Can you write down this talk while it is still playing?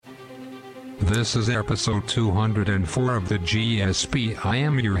This is episode 204 of the GSP. I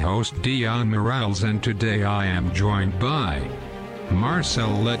am your host Dion Morales, and today I am joined by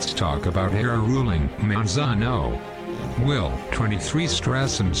Marcel. Let's talk about hair ruling. Manzano. Will, 23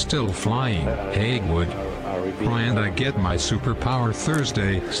 stress and still flying. Hagwood. And I get my superpower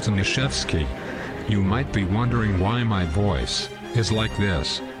Thursday. Stanishevsky. You might be wondering why my voice is like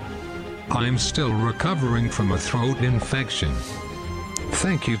this. I'm still recovering from a throat infection.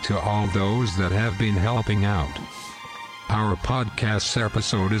 Thank you to all those that have been helping out. Our podcast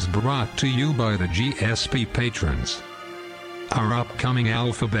episode is brought to you by the GSP patrons. Our upcoming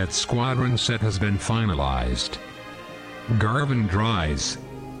Alphabet Squadron set has been finalized. Garvin Dries,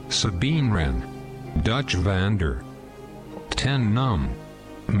 Sabine Wren, Dutch Vander, Ten Num,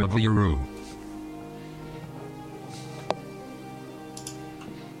 Maviru.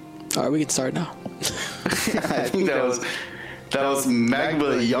 All right, we can start now. I think that was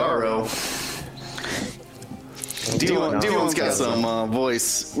Magma Yarrow. Dion's got some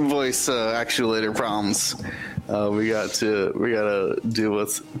voice actuator problems. We gotta deal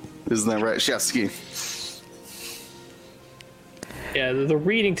with. Isn't that right, Shevsky? Yeah, the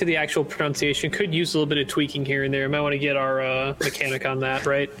reading to the actual pronunciation could use a little bit of tweaking here and there. Might want to get our mechanic on that,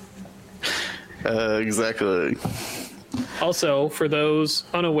 right? Exactly. Also, for those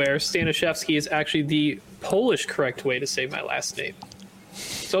unaware, Stanishevsky is actually the Polish correct way to say my last name.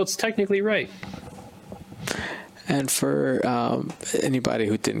 So it's technically right. And for anybody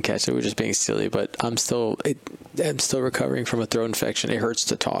who didn't catch it, we're just being silly, but I'm still recovering from a throat infection. It hurts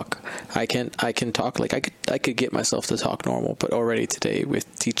to talk. I can talk like I could get myself to talk normal, but already today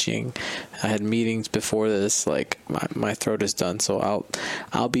with teaching, I had meetings before this. Like my throat is done, so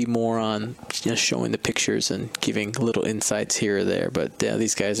I'll be more on showing the pictures and giving little insights here or there. But yeah,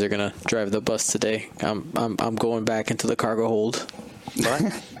 these guys are gonna drive the bus today. I'm going back into the cargo hold.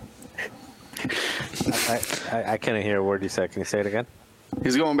 What? I couldn't hear a word you said. Can you say it again?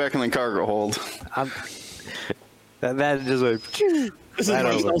 He's going back in the cargo hold. That just like. This is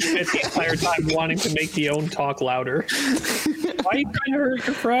myself the entire time wanting to make the own talk louder. Why are you trying to hurt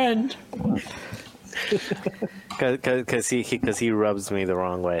your friend? Because he rubs me the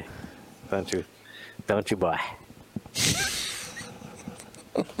wrong way. Don't you, boy?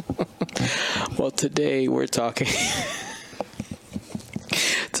 Well, today we're talking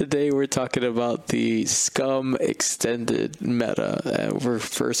about the Scum Extended meta. And we're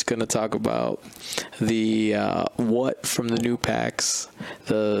first going to talk about the what from the new packs,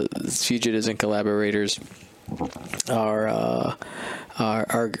 the fugitives and collaborators are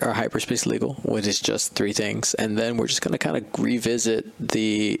hyperspace legal, which is just 3 things. And then we're just going to kind of revisit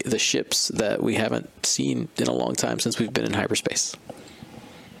the ships that we haven't seen in a long time since we've been in hyperspace.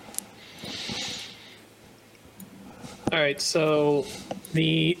 All right, so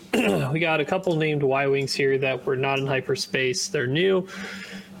we got a couple named Y-Wings here that were not in hyperspace. They're new.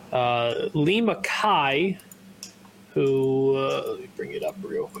 Lima Kai, who, let me bring it up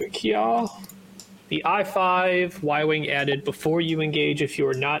real quick, y'all. The I-5 Y-Wing added before you engage. If you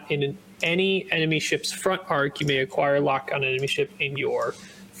are not in any enemy ship's front arc, you may acquire lock on an enemy ship in your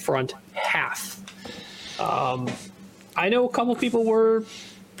front half. I know a couple people were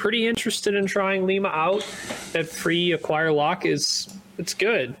pretty interested in trying Lima out. That free acquire lock it's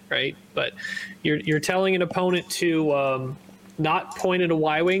good, right? But you're telling an opponent to not point at a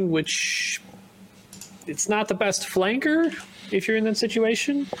Y-Wing, which it's not the best flanker if you're in that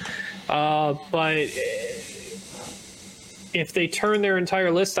situation. But if they turn their entire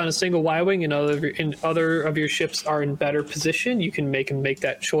list on a single Y-Wing and other of your ships are in better position, you can make them make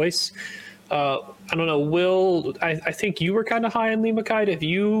that choice. I don't know, Will, I think you were kind of high on Lima Kite. Have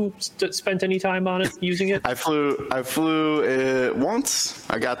you spent any time on it, using it? I flew it once.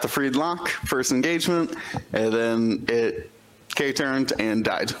 I got the freed lock, first engagement, and then it K-turned and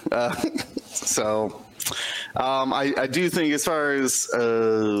died. I do think as far as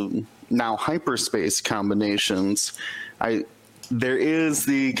now hyperspace combinations, there is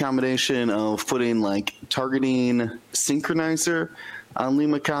the combination of putting like targeting synchronizer on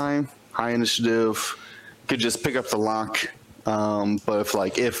Lima Kai. High initiative, could just pick up the lock, but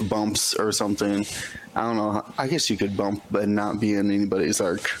if bumps or something, I don't know, I guess you could bump but not be in anybody's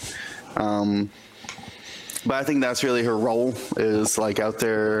arc. But I think that's really her role, is like out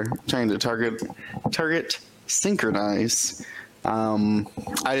there trying to target synchronize. I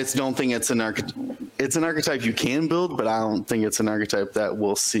just don't think it's an archetype you can build, but I don't think it's an archetype that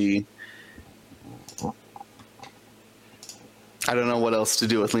we'll see. I don't know what else to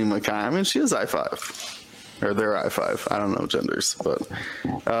do with Lima Kai. I mean, she is I5. Or they're I5. I don't know genders, but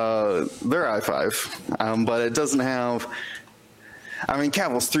they're I5. But it doesn't have I mean,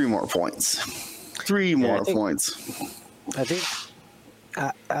 Cavil's 3 more points. 3 more points. I think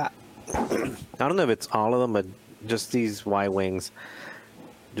I don't know if it's all of them, but just these Y-wings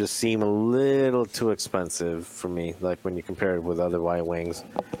just seem a little too expensive for me. Like when you compare it with other Y-wings,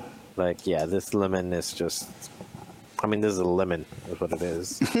 like this lemon is just. I mean, this is a lemon, is what it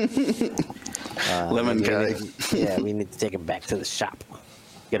is. Lemon guy. We need to take him back to the shop.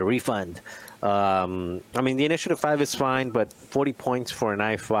 Get a refund. I mean, the Initiative 5 is fine, but 40 points for an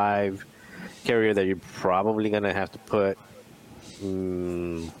I-5 carrier that you're probably going to have to put,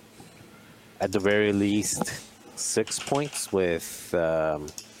 at the very least, 6 points with, that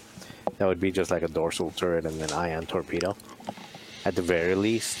would be just like a dorsal turret and an ion torpedo. At the very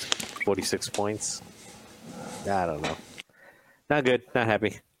least, 46 points. I don't know. Not good. Not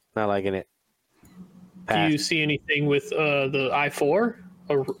happy. Not liking it. Do you see anything with the I-4?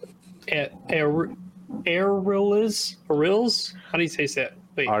 Arils? How do you say that?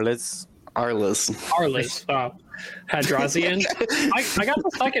 Wait. Arliss. Wow. Hadrazian. I got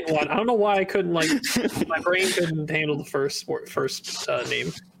the second one. I don't know why I couldn't, my brain couldn't handle the first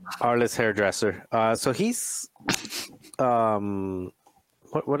name. Arliss Hairdresser. So he's,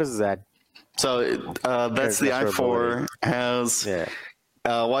 what is that? So that's the I-4 has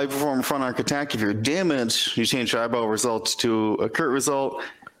while you perform front arc attack, if you're damaged, you change your eyeball result to a crit result,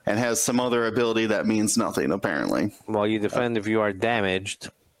 and has some other ability that means nothing apparently. While you defend if you are damaged.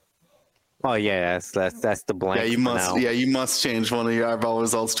 Oh that's the blank. You must change one of your eyeball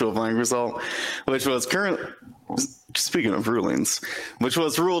results to a blank result, which was speaking of rulings, which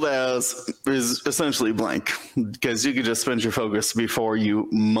was ruled as is essentially blank because you could just spend your focus before you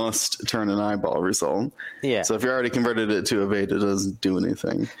must turn an eyeball result. Yeah. So if you already converted it to evade, it doesn't do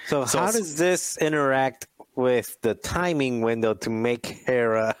anything. So how does this interact with the timing window to make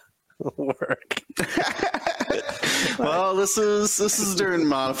Hera work? Well, this is during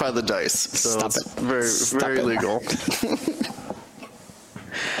modify the dice, so it's very legal.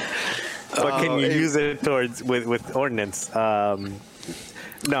 But can you use it towards with ordnance? No,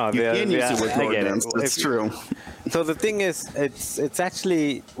 you can use it with ordnance. It's true. So the thing is, it's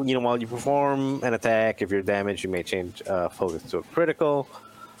actually while you perform an attack, if you're damaged, you may change focus to a critical.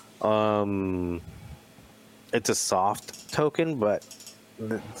 It's a soft token, but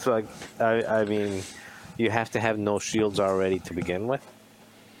it's like I mean, you have to have no shields already to begin with.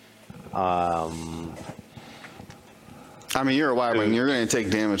 I mean, you're a Y-wing. You're going to take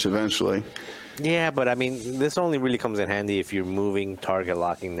damage eventually. Yeah, but I mean, this only really comes in handy if you're moving, target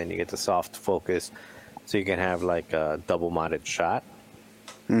locking, then you get the soft focus, so you can have like a double modded shot.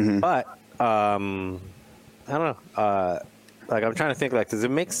 Mm-hmm. But I don't know. Like I'm trying to think. Like, does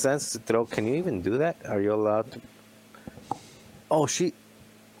it make sense to throw? Can you even do that? Are you allowed to? Oh, she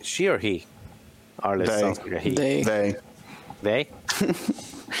or he? Arliss sounds like a he. They.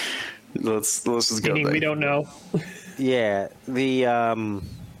 Let's just go. Meaning we don't know. Yeah,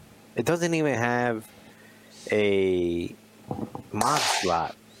 it doesn't even have a mod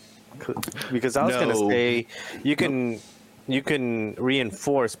slot because I was gonna say you can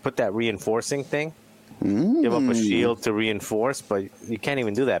reinforce, put that reinforcing thing, give up a shield to reinforce, but you can't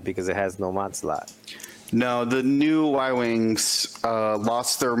even do that because it has no mod slot. No, the new Y-wings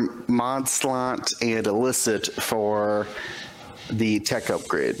lost their mod slot and illicit for the tech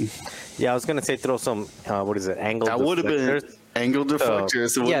upgrade. Yeah, I was gonna say throw some what is it? Angle. That would have been angle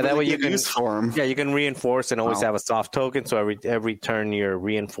deflectors. So that way you can use for them. Yeah, you can reinforce and always have a soft token. So every turn you're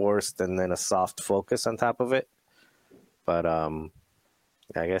reinforced and then a soft focus on top of it. But I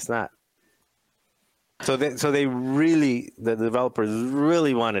guess not. So they really, the developers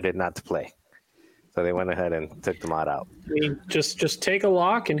really wanted it not to play. So they went ahead and took the mod out. I mean, just take a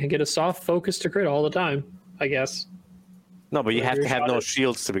lock and get a soft focus to crit all the time, I guess. No, but you have to have no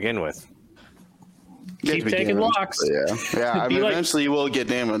shields to begin with. Keep taking locks. Yeah. I mean, eventually you will get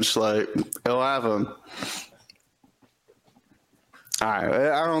damaged. Like, it'll happen. All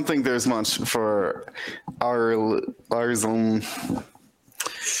right. I don't think there's much for ours.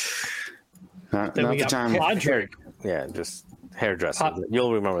 Not the time. Podrick. Yeah, just hairdresser.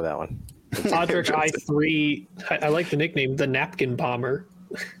 You'll remember that one. Podrick I3. I like the nickname, the Napkin Bomber.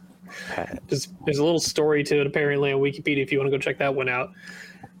 There's a little story to it apparently on Wikipedia if you want to go check that one out.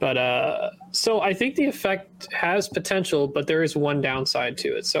 But so I think the effect has potential, but there is one downside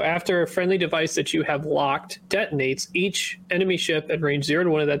to it. So after a friendly device that you have locked detonates, each enemy ship at range 0 to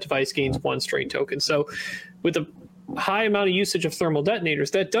 1 of that device gains 1 strain token. So with a high amount of usage of thermal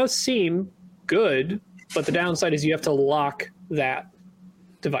detonators, that does seem good, but the downside is you have to lock that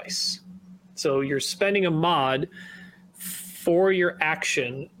device. So you're spending a mod for your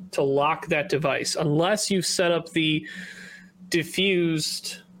action to lock that device, unless you set up the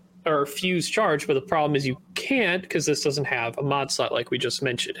diffused or fuse charge, but the problem is you can't because this doesn't have a mod slot like we just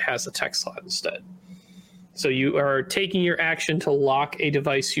mentioned. It has a tech slot instead. So you are taking your action to lock a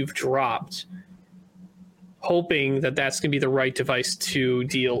device you've dropped, hoping that that's going to be the right device to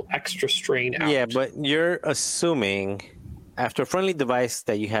deal extra strain out. Yeah, but you're assuming after a friendly device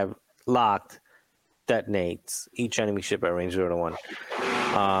that you have locked detonates each enemy ship at range 0 to 1.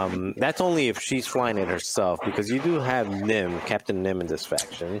 That's only if she's flying it herself, because you do have Nim, Captain Nim in this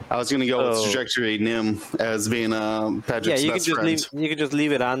faction. I was going to go with Trajectory Nim as being Paget's best friend. You could just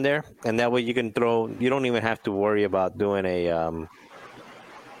leave it on there, and that way you can throw. You don't even have to worry about doing a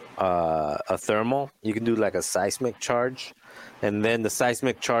thermal. You can do like a seismic charge, and then the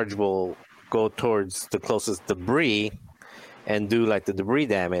seismic charge will go towards the closest debris and do like the debris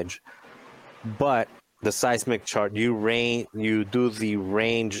damage. But the seismic charge, you do the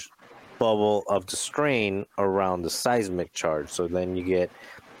range bubble of the strain around the seismic charge. So then you get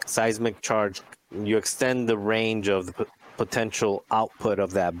seismic charge. You extend the range of the potential output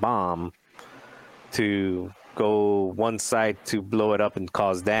of that bomb to go one side to blow it up and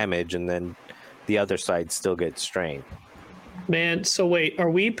cause damage, and then the other side still gets strained. Man, so wait,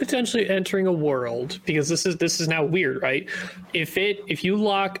 are we potentially entering a world, because this is now weird, right? If you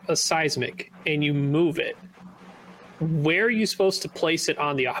lock a seismic and you move it, where are you supposed to place it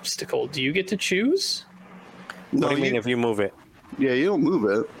on the obstacle? Do you get to choose? What do you mean if you move it? Yeah, you don't move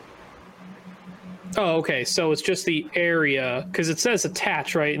it. Oh, okay. So it's just the area, because it says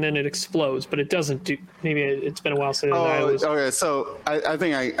attach, right, and then it explodes, but it doesn't do. Maybe it's been a while since I was. Okay. So I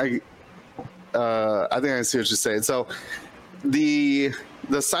think I see what you're saying. So the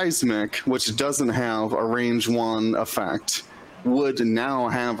seismic, which doesn't have a range 1 effect, would now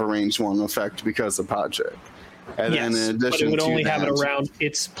have a range 1 effect because of Paget. And yes, then in addition, but it would only have it that, around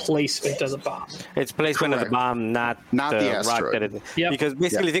its placement of the bomb. It's placement of the bomb, not the rock asteroid. that it. Yep. Because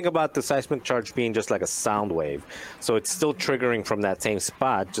basically, think about the seismic charge being just like a sound wave. So it's still triggering from that same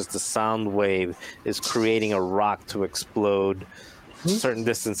spot. Just the sound wave is creating a rock to explode a certain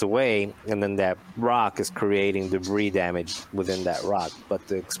distance away, and then that rock is creating debris damage within that rock. But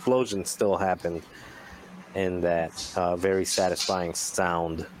the explosion still happened in that very satisfying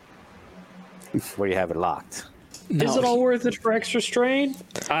sound where you have it locked. No. Is it all worth it for extra strain?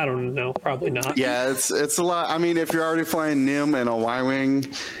 I don't know. Probably not. Yeah, it's a lot. I mean, if you're already flying Nim and a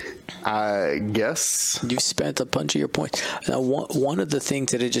Y-Wing, I guess. You've spent a bunch of your points. Now, one of the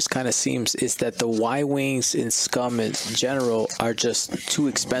things that it just kind of seems is that the Y-Wings in Scum in general are just too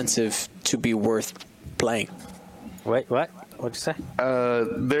expensive to be worth playing. Wait, what? What'd you say?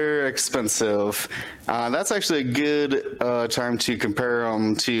 They're expensive. That's actually a good time to compare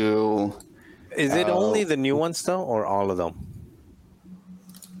them to... Is it only the new ones, though, or all of them?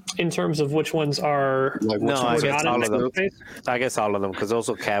 In terms of which ones are No, I guess all of them. space? I guess all of them, because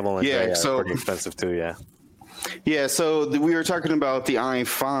also Cavill and Drea are pretty expensive, too, yeah. Yeah, so we were talking about the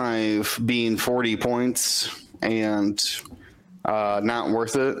I-5 being 40 points and not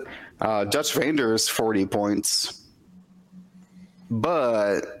worth it. Dutch Vander is 40 points,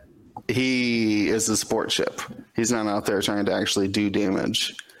 but he is a sport ship. He's not out there trying to actually do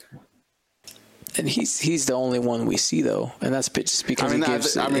damage. And he's the only one we see, though, and that's just because he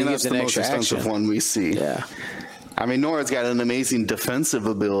gives that's an the most extra expensive action. one we see. Yeah. I mean, Nora's got an amazing defensive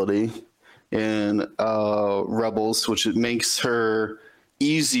ability in Rebels, which it makes her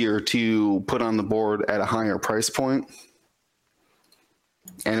easier to put on the board at a higher price point.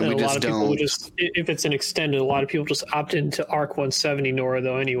 And we just don't. People just, if it's an extended, a lot of people just opt into ARC 170 Nora,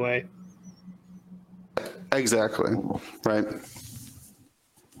 though, anyway. Exactly. Right.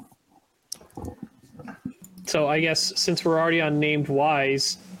 So I guess since we're already on named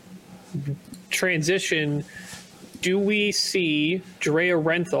Ys, transition, do we see Drea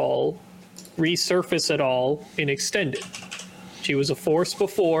Renthal resurface at all in Extended? She was a force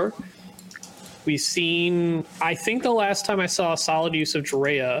before. We've seen, I think the last time I saw a solid use of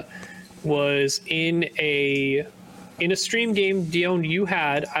Drea was in a stream game, Dion, you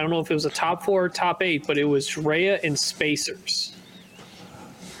had, I don't know if it was a top 4 or top 8, but it was Drea and Spacers.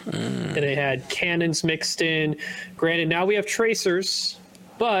 And it had cannons mixed in. Granted, now we have tracers,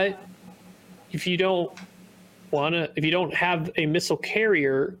 but if you don't have a missile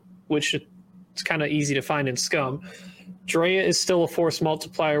carrier, which it's kind of easy to find in Scum, Drea is still a force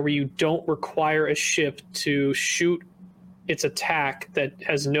multiplier where you don't require a ship to shoot its attack that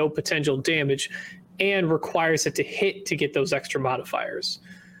has no potential damage and requires it to hit to get those extra modifiers.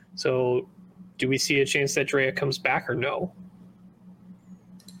 So do we see a chance that Drea comes back or no?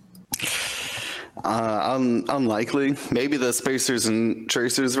 Unlikely. Maybe the Spacers and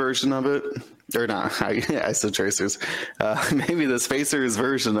Tracers version of it. or not. I said tracers. Maybe the spacers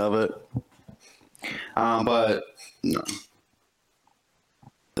version of it. But no.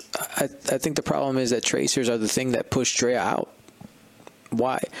 I think the problem is that tracers are the thing that pushed Drea out.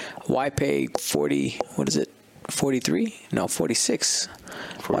 Why pay 40? What is it? 43? No, 46.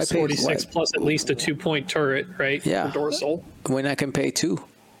 Why pay 46 plus at least a 2-point turret, right? Yeah. For dorsal. When I can pay 2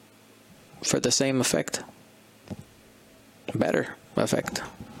 for the same effect, better effect.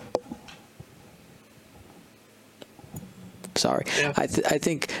 Sorry, Yeah. I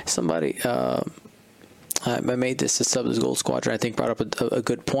think somebody. I made this a Subs Gold Squadron. I think brought up a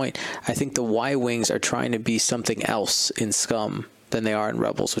good point. I think the Y-wings are trying to be something else in Scum than they are in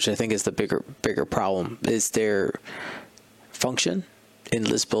Rebels, which I think is the bigger problem. Is their function in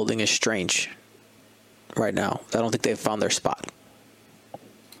list building is strange right now. I don't think they've found their spot.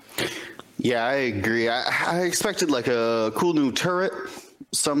 Yeah, I agree. I expected like a cool new turret,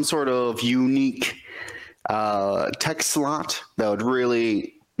 some sort of unique tech slot that would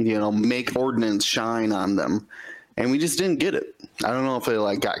really, make Ordnance shine on them. And we just didn't get it. I don't know if it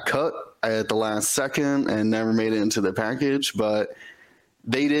like got cut at the last second and never made it into the package, but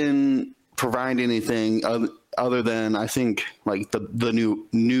they didn't provide anything other than, I think, like the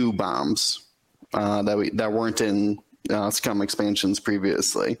new bombs that weren't in Scum expansions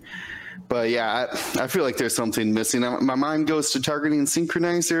previously. But yeah, I feel like there's something missing. My mind goes to targeting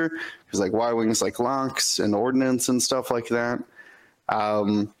synchronizer because like Y-wings like locks and ordnance and stuff like that.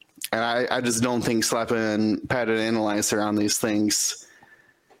 And I just don't think slapping padded analyzer on these things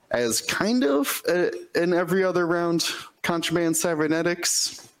as kind of an every other round contraband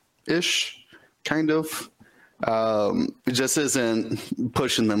cybernetics-ish, kind of. It just isn't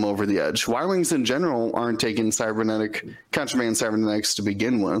pushing them over the edge. Y-wings in general aren't taking contraband cybernetics to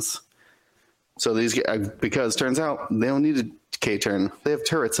begin with. So these guys, because turns out they don't need a K-turn. They have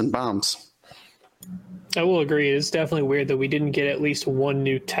turrets and bombs. I will agree. It's definitely weird that we didn't get at least one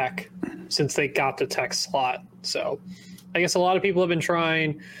new tech since they got the tech slot. So I guess a lot of people have been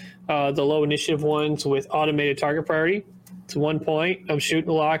trying the low initiative ones with automated target priority. To 1 point, I'm shooting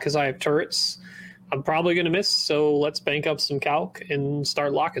a lot because I have turrets. I'm probably going to miss, so let's bank up some calc and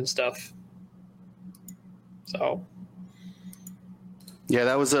start locking stuff. So... yeah,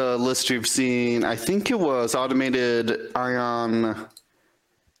 that was a list you've seen. I think it was automated ion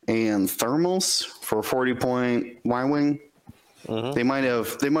and thermals for 40-point Y-wing. Mm-hmm. They might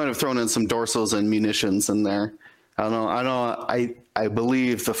have thrown in some dorsals and munitions in there. I don't know. I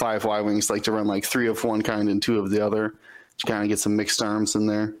believe the 5 Y-wings like to run like 3 of one kind and 2 of the other to kind of get some mixed arms in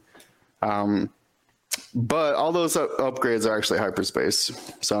there. But all those upgrades are actually hyperspace.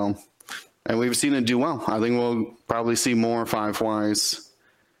 So. And we've seen it do well. I think we'll probably see more 5Ys.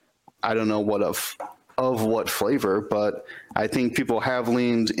 I don't know what of what flavor, but I think people have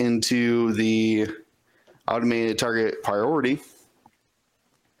leaned into the automated target priority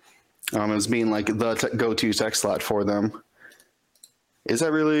as being like the go-to tech slot for them. Is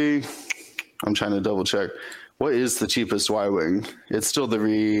that really? I'm trying to double check. What is the cheapest Y-wing? It's still the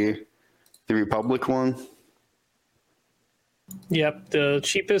Republic one. Yep, the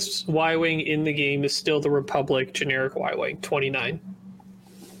cheapest Y-wing in the game is still the Republic generic Y-wing, 29.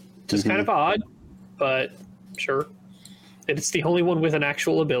 Which is kind of odd, but sure. And it's the only one with an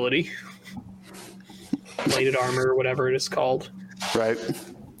actual ability. Plated armor, or whatever it is called. Right.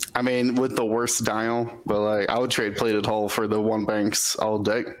 I mean, with the worst dial, but like I would trade plated hull for the one banks all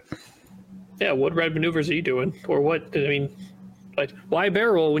day. Yeah, what red maneuvers are you doing? Or what, I mean, like, why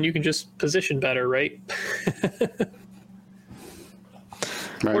barrel when you can just position better, right?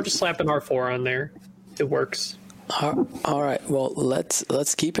 Right. Or just slap an R4 on there. It works. All right. Well,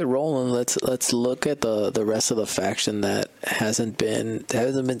 let's keep it rolling. Let's look at the rest of the faction that hasn't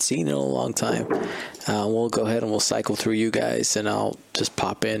been seen in a long time. We'll go ahead and we'll cycle through you guys, and I'll just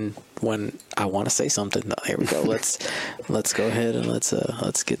pop in when I want to say something. Here we go. Let's go ahead and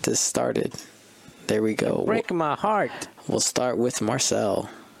let's get this started. There we go. Breaking my heart. We'll start with Marcel.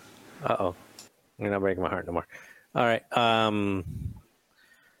 Uh-oh. You're not breaking my heart no more. All right.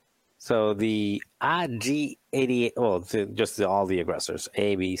 So the IG-88, well, just all the aggressors,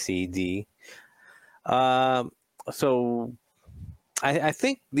 A, B, C, D. So I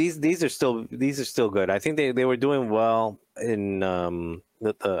think these are still good. I think they were doing well in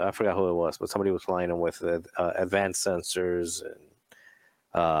I forgot who it was, but somebody was flying them with advanced sensors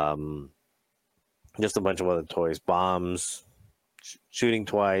and just a bunch of other toys, bombs, shooting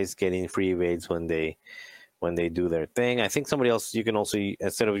twice, getting free evades when they do their thing. I think somebody else, you can also,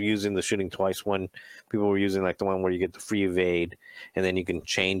 instead of using the shooting twice one, people were using like the one where you get the free evade and then you can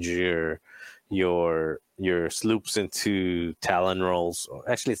change your your sloops into Talon rolls.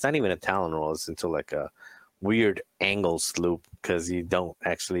 Actually, it's not even a Talon roll. It's into like a weird angle sloop because you don't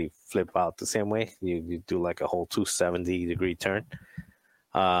actually flip out the same way. You do like a whole 270-degree turn.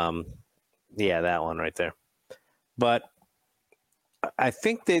 Yeah, that one right there. But I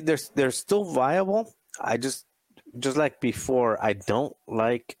think they're still viable. I just like before, I don't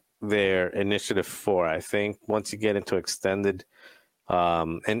like their Initiative 4. I think once you get into extended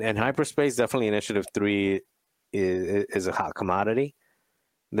and hyperspace, definitely Initiative 3 is a hot commodity.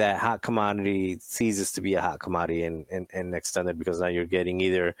 That hot commodity ceases to be a hot commodity in extended because now you're getting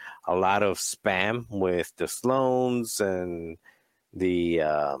either a lot of spam with the Sloans and the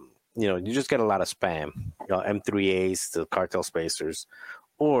you just get a lot of spam, M3As, the cartel spacers,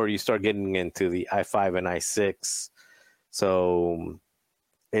 or you start getting into the I5 and I6. So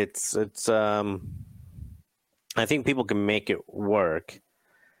it's I think people can make it work.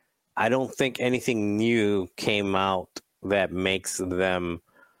 I don't think anything new came out that makes them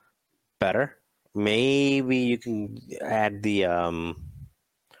better. Maybe you can add the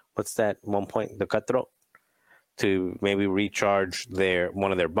what's that one point, the cutthroat, to maybe recharge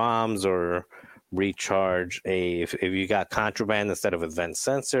one of their bombs, or recharge if you got contraband instead of advanced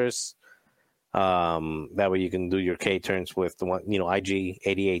sensors. That way you can do your K turns with the one,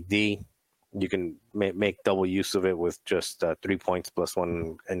 IG-88D. You can make double use of it with just 3 points plus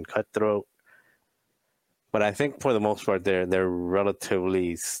 1 in cutthroat. But I think for the most part, they're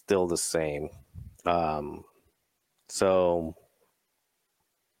relatively still the same. So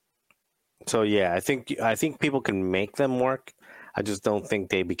yeah, I think people can make them work. I just don't think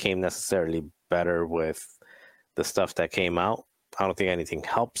they became necessarily better with the stuff that came out. I don't think anything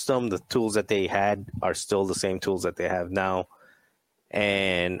helps them. The tools that they had are still the same tools that they have now.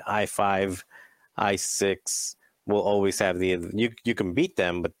 And I5, I6 will always have you can beat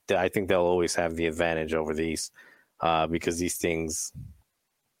them, but I think they'll always have the advantage over these because these things,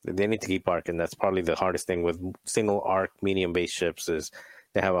 they need to keep arcing. That's probably the hardest thing with single arc medium base ships, is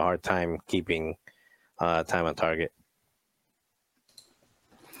they have a hard time keeping time on target.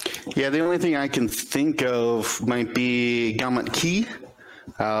 Yeah, the only thing I can think of might be Gamat Key,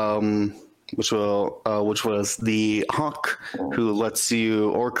 which was the Hawk who lets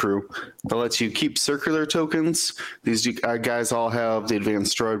you, or crew, that lets you keep circular tokens. These guys all have the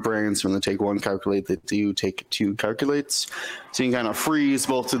advanced droid brains. When they take one calculate, they do take 2 calculates. So you can kind of freeze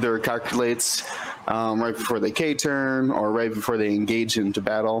both of their calculates right before they K-turn or right before they engage into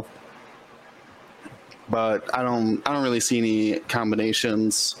battle. But I don't really see any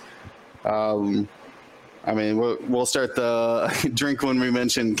combinations. I mean, we'll start the drink when we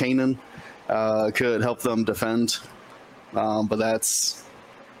mention Kanan. Could help them defend, but that's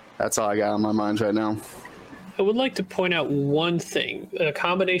all I got on my mind right now. I would like to point out one thing, a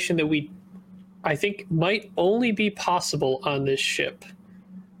combination that I think might only be possible on this ship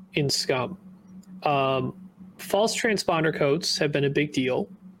in Scum. False transponder codes have been a big deal,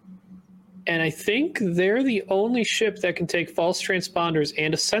 and I think they're the only ship that can take false transponders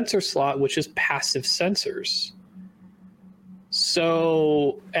and a sensor slot, which is passive sensors.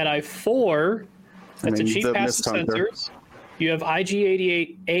 So at I4, that's a cheap passive sensors. You have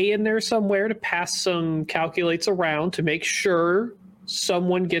IG-88A in there somewhere to pass some calculates around to make sure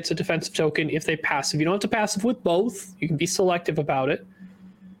someone gets a defensive token if they passive. You don't have to passive with both. You can be selective about it.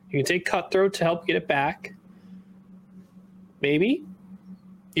 You can take cutthroat to help get it back. Maybe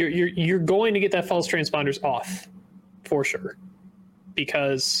you're going to get that false transponders off for sure,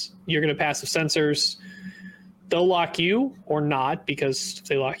 because you're going to passive sensors. They'll lock you or not, because if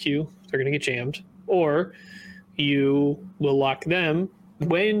they lock you, they're going to get jammed. Or you will lock them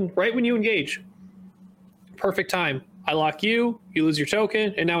right when you engage. Perfect time. I lock you, you lose your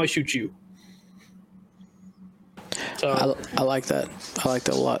token, and now I shoot you. So I like that. I like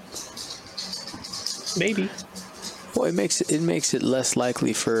that a lot. Maybe. Well, it makes it less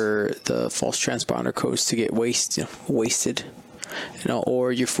likely for the false transponder codes to get wasted.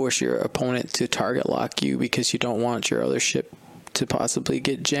 Or you force your opponent to target lock you because you don't want your other ship to possibly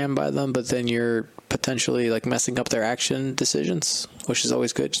get jammed by them, but then you're potentially messing up their action decisions, which is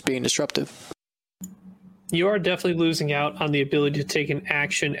always good, just being disruptive. You are definitely losing out on the ability to take an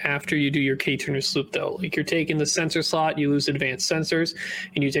action after you do your K-turner sloop, though. You're taking the sensor slot, you lose advanced sensors,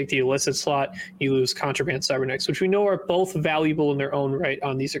 and you take the illicit slot, you lose contraband cybernetics, which we know are both valuable in their own right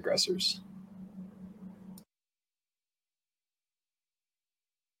on these aggressors.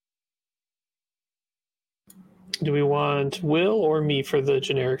 Do we want Will or me for the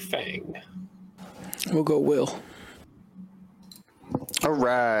generic Fang? We'll go Will. All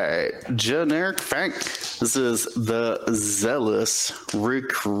right, generic Fang. This is the Zealous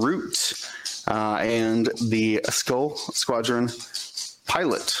Recruit. and the Skull Squadron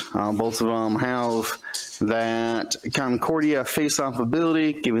Pilot. Both of them have that Concordia face-off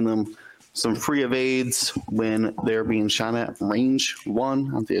ability, giving them some free evades when they're being shot at range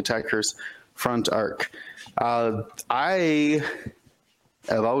 1 on the attacker's front arc. I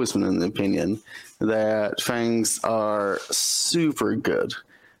have always been in the opinion that Fangs are super good.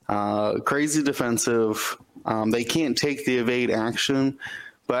 Crazy defensive. They can't take the evade action,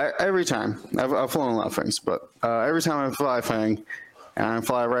 but every time, I've flown a lot of Fangs, but every time I fly Fang, and I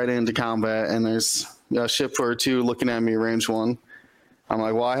fly right into combat, and there's a ship or two looking at me range 1, I'm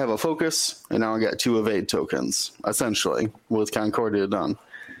like, well, I have a focus, and now I got 2 evade tokens, essentially, with Concordia done.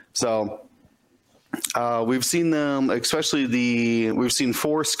 So we've seen them, especially we've seen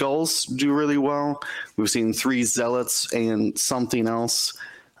 4 Skulls do really well. We've seen 3 Zealots and something else.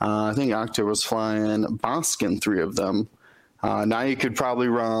 I think Octa was flying Boskin, 3 of them. Now you could probably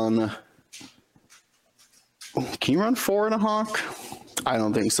run... Can you run 4 in a Hawk? I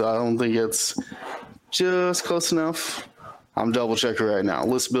don't think so. I don't think it's just close enough. I'm double checking right now.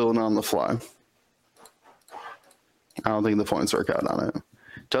 List building on the fly. I don't think the points work out on it.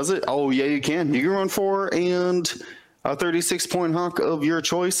 Does it? Oh, yeah, you can. You can run 4 and a 36-point Hawk of your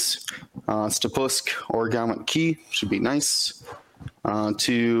choice. Stapusk or Gamut Key should be nice.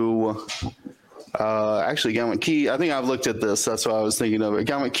 Actually, Gamut Key, I think I've looked at this. That's what I was thinking of it.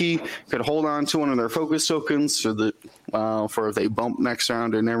 Gamut Key could hold on to one of their focus tokens for if they bump next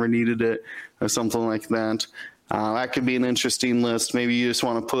round or never needed it or something like that. That could be an interesting list. Maybe you just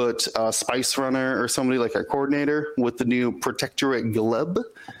want to put a Spice Runner or somebody like a coordinator with the new Protectorate Gleb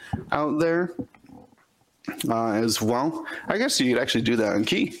out there as well. I guess you could actually do that on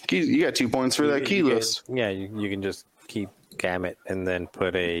Key. You got 2 points for that Key list. Yeah, you can just keep Gamut and then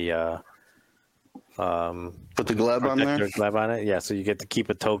put a... put the Gleb on there? Gleb on it, yeah. So you get to keep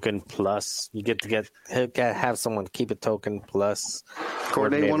a token plus... You get to have someone keep a token plus...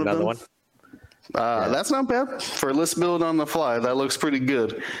 Coordinate one of them? One. That's not bad for list build on the fly. That looks pretty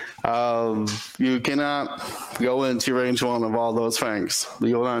good. You cannot go into range 1 of all those Fangs.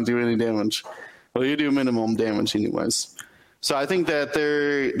 You will not do any damage. Well, you do minimum damage anyways. So I think that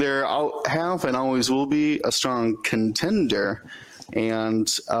there have and always will be a strong contender,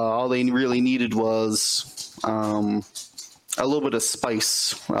 and all they really needed was a little bit of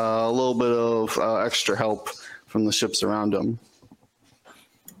spice, a little bit of extra help from the ships around them.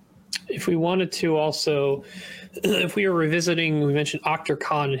 If we wanted to also, if we were revisiting, we mentioned Octor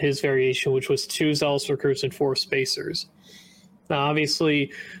Khan and his variation, which was 2 Zealous Recruits and 4 Spacers. Now,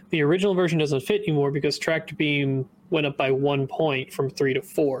 obviously, the original version doesn't fit anymore because Tractor Beam went up by 1 point from 3 to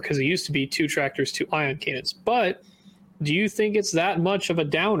 4, because it used to be 2 tractors, 2 ion cannons. But do you think it's that much of a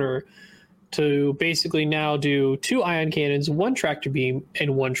downer to basically now do 2 ion cannons, 1 Tractor Beam,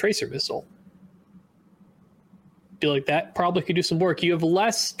 and 1 Tracer Missile? Feel like that probably could do some work. You have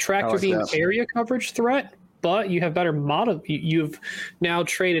less Tractor Beam area coverage threat, but you have better model. You've now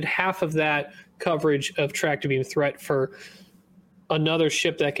traded half of that coverage of Tractor Beam threat for another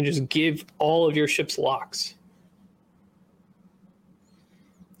ship that can just give all of your ships locks.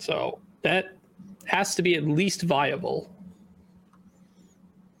 So that has to be at least viable.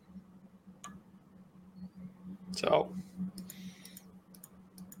 So,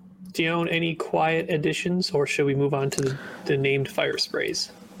 do you own any quiet additions, or should we move on to the named fire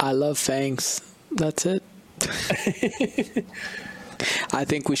sprays? I love Fangs. That's it. I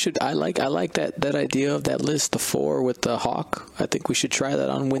think we should. I like that idea of that list, the 4 with the Hawk. I think we should try that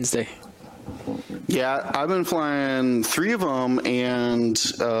on Wednesday. Yeah, I've been flying 3 of them,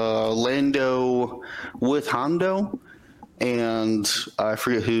 and Lando with Hondo, and I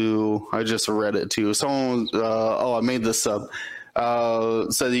forget who. I just read it too. Someone. I made this up. So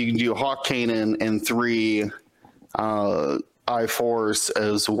that you can do Hawk Cannon and 3 I4s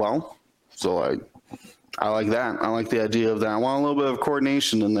as well. So I like that. I like the idea of that. I want a little bit of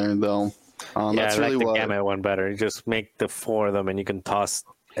coordination in there, though. That's I really like the Gamut one better. You just make the 4 of them, and you can toss.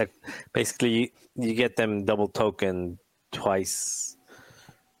 Basically, you get them double token twice,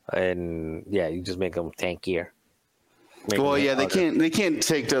 and yeah, you just make them tankier. Well, yeah, they can't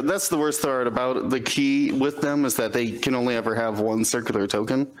take that's the worst part about the key with them, is that they can only ever have 1 circular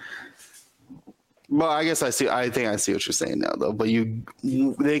token. Well, I guess I think I see what you're saying now, though. But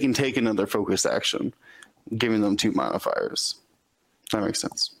they can take another focus action, giving them 2 modifiers. That makes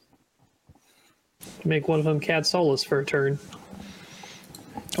sense. Make one of them Cad Solus for a turn.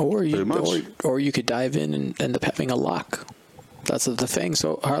 Or you could dive in and end up having a lock. That's the thing.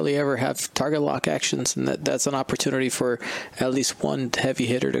 So hardly ever have target lock actions, and that's an opportunity for at least one heavy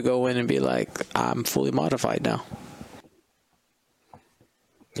hitter to go in and be like, I'm fully modified now.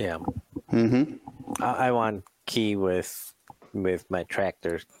 Yeah. I want Key with my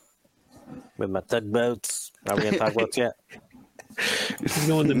tractors, with my tugboats. Are we in tugboats yet?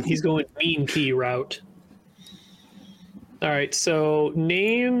 He's going Mean Key route. All right, so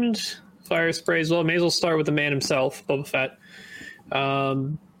named fire sprays. Well, may as well start with the man himself, Boba Fett.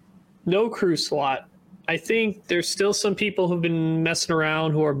 No crew slot. I think there's still some people who've been messing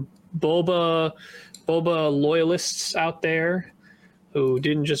around who are Boba loyalists out there who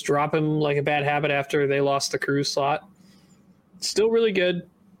didn't just drop him like a bad habit after they lost the crew slot. Still really good.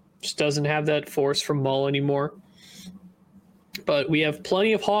 Just doesn't have that force from Maul anymore. But we have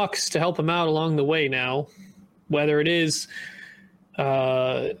plenty of Hawks to help him out along the way now. Whether it is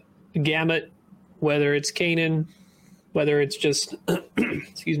Gamut, whether it's Kanan, whether it's just,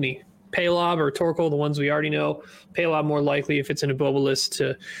 excuse me, Palob or Torkel, the ones we already know. Palob more likely if it's in a Boba list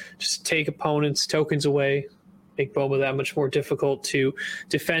to just take opponents' tokens away, make Boba that much more difficult to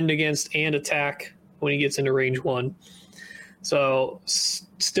defend against and attack when he gets into range 1. So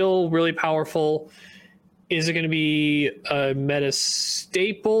still really powerful. Is it going to be a meta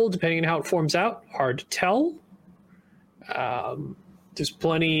staple depending on how it forms out? Hard to tell. There's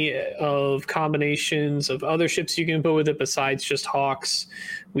plenty of combinations of other ships you can put with it besides just Hawks.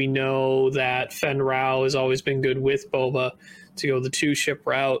 We know that Fen Rao has always been good with Boba to go the 2-ship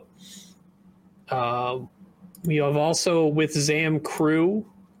route. We have also with Zam crew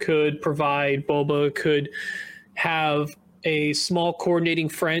could provide Boba could have a small coordinating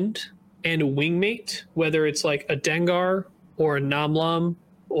friend and a wingmate, whether it's like a Dengar or a Namlam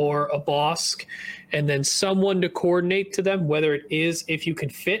or a Bosk, and then someone to coordinate to them, whether it is if you can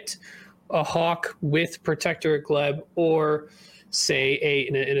fit a Hawk with Protector at Gleb or say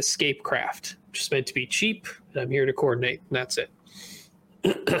an escape craft, just meant to be cheap, and I'm here to coordinate, and that's it.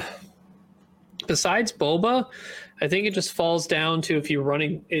 Besides Boba, I think it just falls down to if you're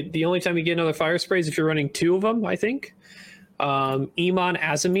running it, the only time you get another fire spray is if you're running 2 of them, I think. Iman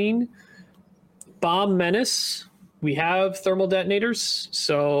Azamine, Bomb Menace. We have thermal detonators,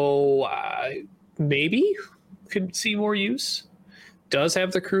 so maybe could see more use. Does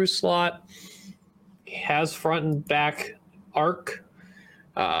have the crew slot. Has front and back arc.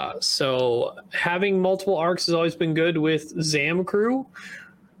 So having multiple arcs has always been good with Zam crew.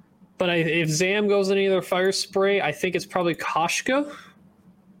 But if Zam goes in either fire spray, I think it's probably Koshka.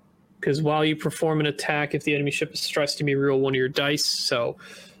 Because while you perform an attack, if the enemy ship is stressed, you may reroll one of your dice. So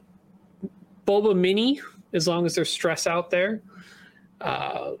Boba Mini, as long as there's stress out there,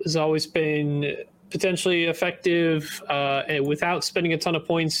 has always been potentially effective without spending a ton of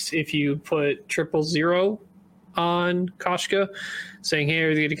points. If you put 000 on Koshka, saying, hey,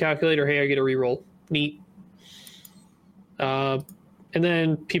 I get a calculator, hey, I get a reroll. Neat. And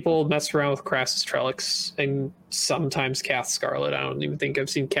then people mess around with Crassus Trellix and sometimes Kath Scarlet. I don't even think I've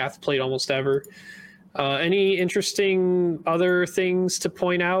seen Kath played almost ever. Any interesting other things to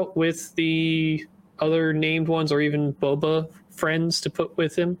point out with the other named ones or even Boba friends to put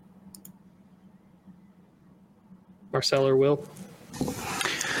with him? Marcel or Will?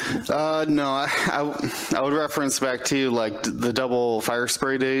 No, I would reference back to like the double fire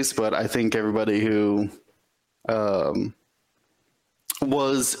spray days, but I think everybody who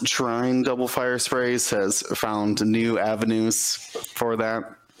was trying double fire sprays has found new avenues for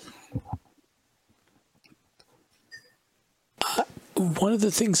that. One of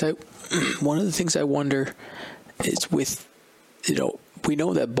the things I wonder is with, we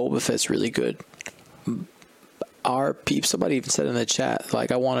know that Boba Fett's really good. Somebody even said in the chat,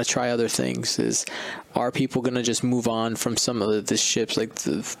 like, I want to try other things. Are people going to just move on from some of the ships? Like,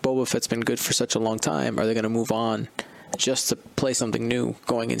 Boba Fett's been good for such a long time. Are they going to move on just to play something new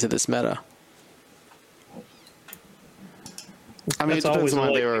going into this meta? I mean, it depends on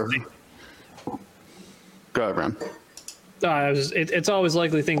what they were. Go ahead, Ron. It's always a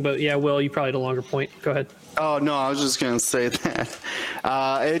likely thing, but yeah, Will, you probably had a longer point. Go ahead. Oh, no, I was just going to say that.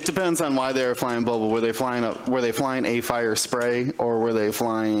 It depends on why they were flying Boba. Were they flying a fire spray, or were they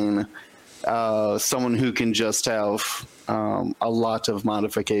flying someone who can just have a lot of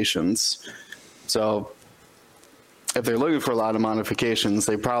modifications? So if they're looking for a lot of modifications,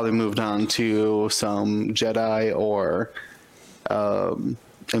 they probably moved on to some Jedi or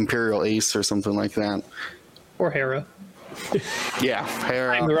Imperial Ace or something like that. Or Hera. Yeah,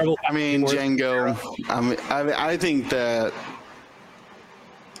 Hera. I mean, Jango. I think a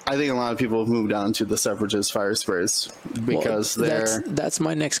lot of people have moved on to the Separatist fire sprays because that's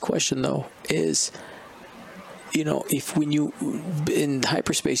my next question though. Is if when you in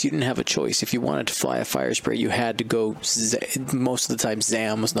hyperspace, you didn't have a choice. If you wanted to fly a fire spray, you had to go. Most of the time,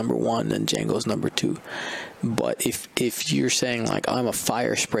 Zam was number 1 and Django's number 2. But if you're saying like I'm a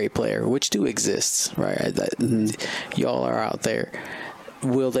fire spray player, which do exists, right? Y'all are out there.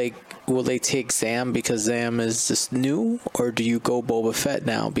 Will they take Zam because Zam is just new, or do you go Boba Fett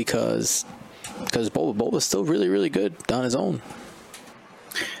now because Boba's still really, really good on his own?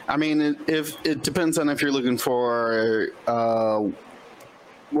 I mean, if it depends on if you're looking for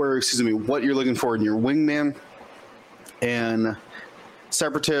what you're looking for in your wingman. And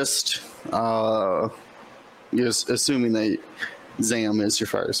Separatist, just assuming that Zam is your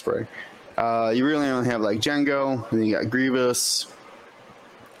fire spray. You really only have like Django, and then you got Grievous,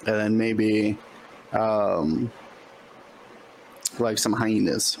 and then maybe like some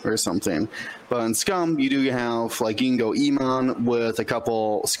hyenas or something. But in Scum, you do have, like, you can go Iman with a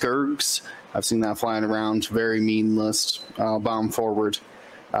couple Skirgs. I've seen that flying around. Very mean list. Bomb forward.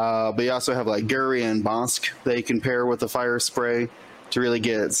 But you also have, like, Guri and Bosk that you can pair with the fire spray to really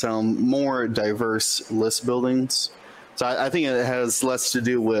get some more diverse list buildings. So I think it has less to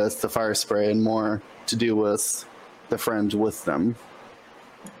do with the fire spray and more to do with the friend with them.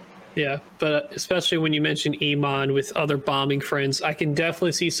 Yeah, but especially when you mention Iman with other bombing friends, I can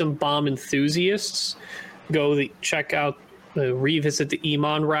definitely see some bomb enthusiasts revisit the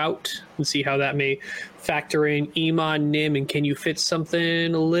Iman route and see how that may factor in Iman, Nim, and can you fit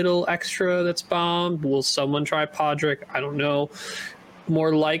something a little extra that's bombed? Will someone try Podrick? I don't know.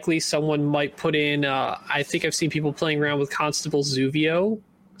 More likely, someone might put in. I think I've seen people playing around with Constable Zuvio.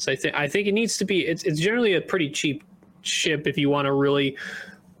 So I think it needs to be. It's generally a pretty cheap ship if you want to really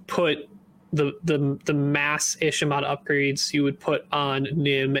put the mass-ish amount of upgrades you would put on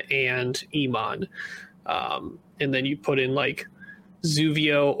Nim and Iman. And then you put in like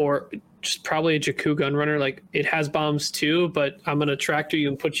Zuvio or just probably a Jakku Gunrunner. Like, it has bombs too, but I'm going to tractor you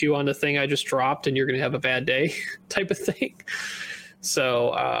and put you on the thing I just dropped and you're going to have a bad day type of thing.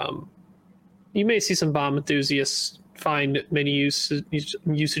 So you may see some bomb enthusiasts find many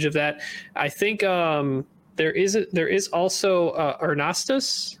usage of that. I think there is also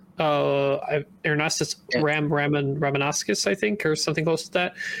Ernastus. Ernastus Ramanaskis, I think, or something close to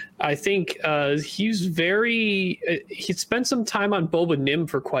that. I think he spent some time on Boba Nim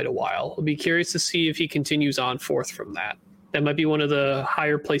for quite a while. I'll be curious to see if he continues on forth from that. That might be one of the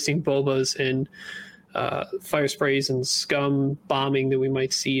higher placing Bobas in fire sprays and Scum bombing that we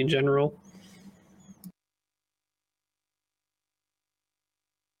might see in general.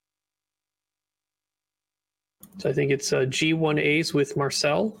 So I think it's G1As with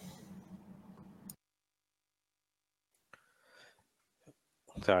Marcel.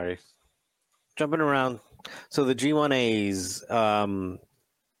 Sorry. Jumping around. So the G1As,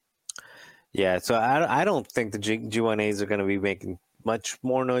 so I don't think the G1As are going to be making much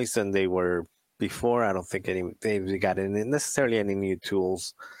more noise than they were before. I don't think they got necessarily any new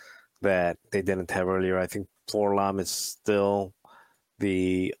tools that they didn't have earlier. I think Florlam is still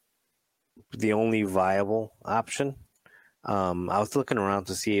the only viable option. I was looking around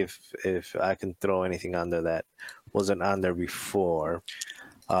to see if I can throw anything on there that wasn't on there before.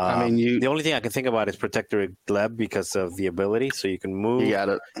 The only thing I can think about is Protector Gleb because of the ability, so you can move,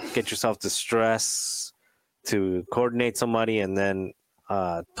 get yourself distress to coordinate somebody, and then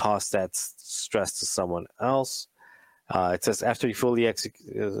toss that stress to someone else. It says after you fully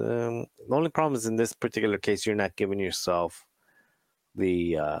execute. The only problem is in this particular case, you're not giving yourself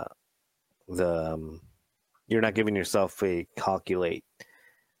you're not giving yourself a calculate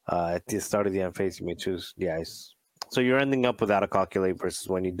at the start of the end phase. You may choose the ice. So you're ending up without a calculate versus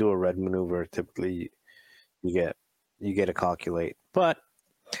when you do a red maneuver, typically you get a calculate. But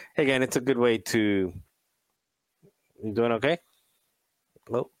again, it's a good way to. You doing okay?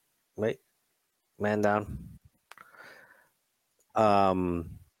 Oh, wait, man down.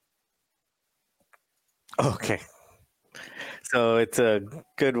 Okay. So it's a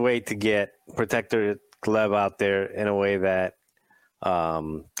good way to get Protector Gleb out there in a way that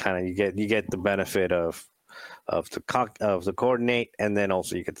kind of you get the benefit of the coordinate, and then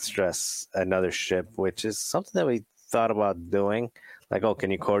also you get to stress another ship, which is something that we thought about doing. Like,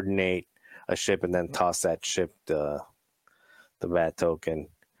 can you coordinate a ship and then toss that ship the bad token?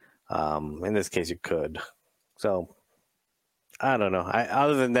 In this case, you could. So I don't know.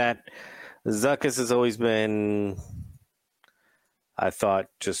 Other than that, Zuckuss has always been, I thought,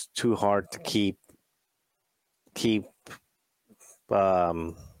 just too hard to keep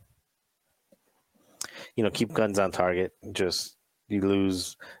guns on target. Just you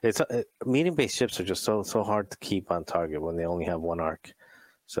lose. It's medium based ships are just so hard to keep on target when they only have one arc.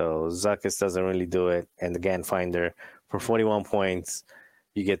 So Zuckuss doesn't really do it. And the Ganfinder, for 41 points,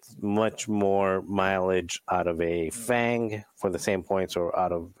 you get much more mileage out of a Fang for the same points, or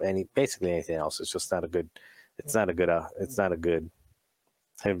out of basically anything else. It's just not a good. It's not a good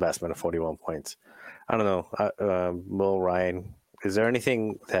investment of 41 points. I don't know. Will, Ryan, is there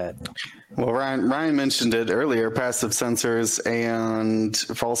anything that? Well, Ryan mentioned it earlier. Passive sensors and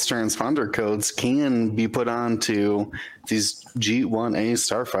false transponder codes can be put onto these G1A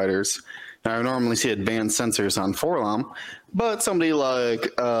starfighters. Now, I normally see advanced sensors on 4-LOM, but somebody like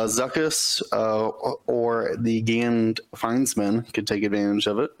Zuckuss or the Ganfinder could take advantage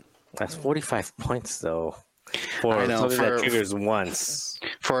of it. That's 45 points, though. For I know, something that triggers once.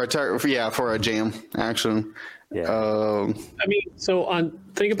 For a jam action. Yeah. I mean,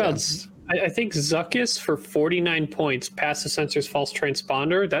 think about. I think Zuckuss for 49 points, passive sensors, false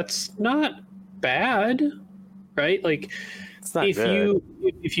transponder. That's not bad, right? Like, It's not good.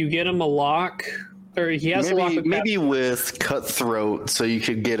 if you get him a lock, or he has a lock. Maybe with Cutthroat, so you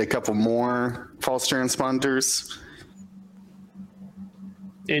could get a couple more false transponders.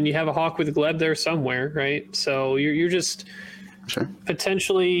 And you have a Hawk with Gleb there somewhere, right? So you're just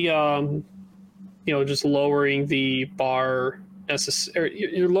potentially, just lowering the bar.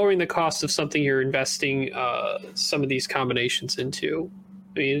 You're lowering the cost of something you're investing some of these combinations into.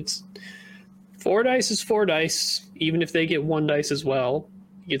 I mean, it's 4 dice is 4 dice, even if they get 1 dice as well.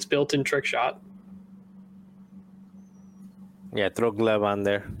 It gets built-in trick shot. Yeah, throw Gleb on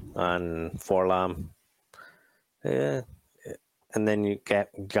there on 4-LOM. Yeah. And then you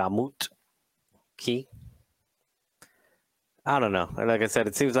get Gamut key. I don't know. Like I said,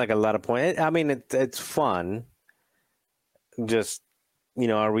 it seems like a lot of points. I mean, it's fun. Just,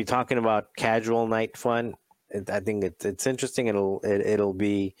 are we talking about casual night fun? I think it's interesting. It'll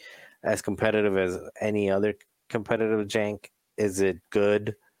be as competitive as any other competitive jank. Is it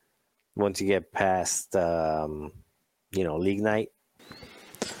good once you get past, league night?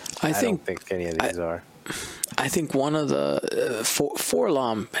 I don't think any of these are. I think one of the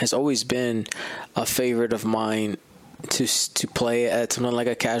 4-LOM has always been a favorite of mine to play at something like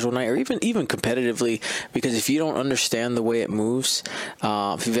a casual night, or even competitively, because if you don't understand the way it moves,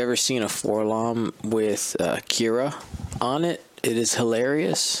 if you've ever seen a 4-LOM with Kira on it, it is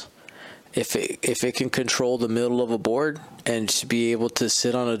hilarious. If it can control the middle of a board and just be able to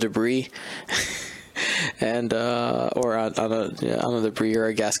sit on a debris and or on a debris or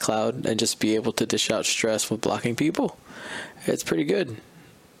a gas cloud and just be able to dish out stress with blocking people, it's pretty good.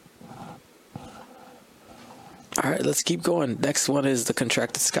 All right, let's keep going. Next one is the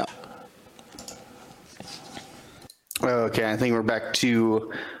Contracted Scout. Okay, I think we're back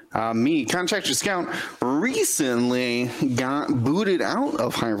to me. Contracted Scout recently got booted out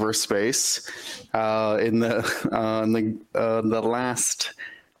of hyperspace in the last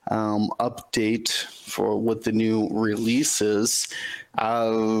update with the new releases.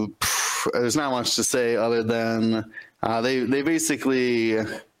 There's not much to say other than they basically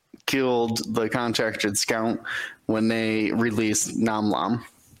killed the Contracted Scout when they released NomLom.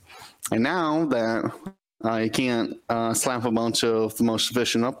 And now that you can't slap a bunch of the most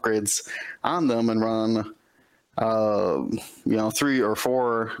efficient upgrades on them and run 3 or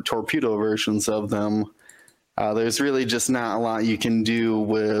 4 torpedo versions of them, there's really just not a lot you can do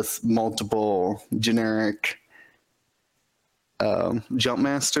with multiple generic jump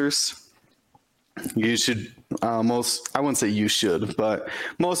masters. You should, I wouldn't say you should, but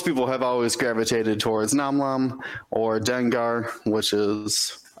most people have always gravitated towards NomLom or Dengar, which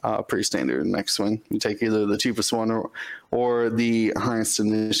is pretty standard in X-Wing. You take either the cheapest one or the highest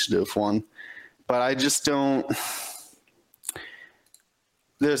initiative one. But I just don't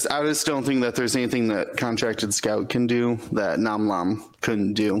think that there's anything that Contracted Scout can do that NomLom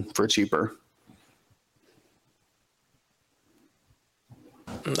couldn't do for cheaper.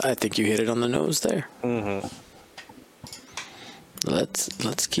 I think you hit it on the nose there. Mm-hmm.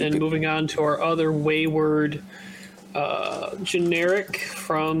 Let's keep And it. moving on to our other wayward generic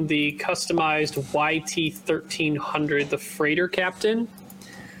from the customized YT-1300, the Freighter Captain.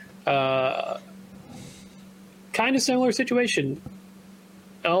 Kind of similar situation.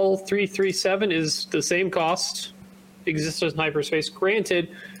 L337 is the same cost, exists in hyperspace. Granted,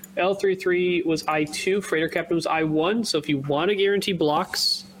 L33 was I2, Freighter Captain was I1, so if you want to guarantee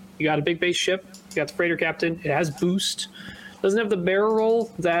blocks, you got a big base ship, you got the Freighter Captain, it has boost. Doesn't have the barrel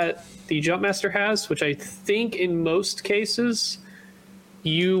roll that the Jumpmaster has, which I think in most cases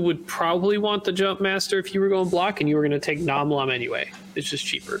you would probably want the Jumpmaster if you were going block and you were going to take NomLom anyway. It's just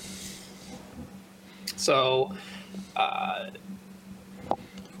cheaper. So, But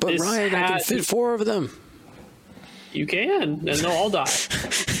Ryan, I can fit 4 of them. You can, and they'll all die.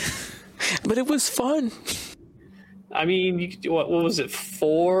 But it was fun. I mean, what was it,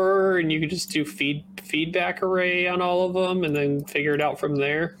 4? And you could just do feedback array on all of them and then figure it out from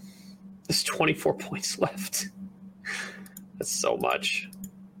there. There's 24 points left. That's so much.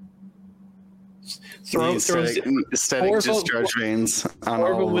 Static discharge veins on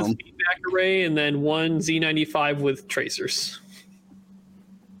 4 of all them of them. with feedback array and then 1 Z95 with tracers.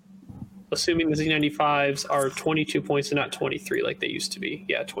 Assuming the Z95s are 22 points and not 23 like they used to be.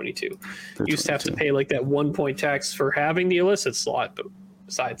 Yeah, 22. You used to have to pay like that 1 point tax for having the illicit slot, but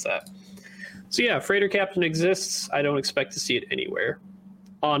besides that. So yeah, Freighter Captain exists. I don't expect to see it anywhere.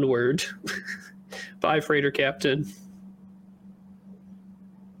 Onward. Bye, Freighter Captain.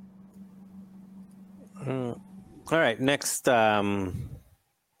 All right, next, I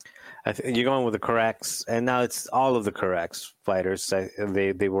think you're going with the Karax, and now it's all of the Karax fighters.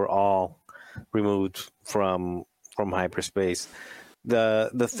 They were all removed from hyperspace.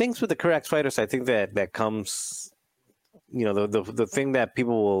 The things with the Karax fighters, I think that comes, the thing that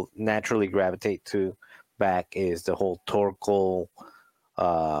people will naturally gravitate to back is the whole Torkoal.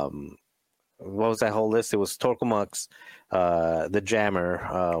 What was that whole list? It was Torkomux, the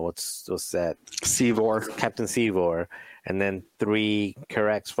Jammer. What's that? Seevor. Captain Seevor, and then 3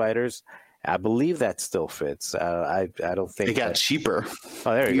 Karax fighters. I believe that still fits. I don't think It got cheaper.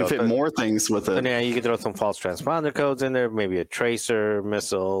 Oh, there you go. You fit more things with it. And yeah, you could throw some false transponder codes in there, maybe a tracer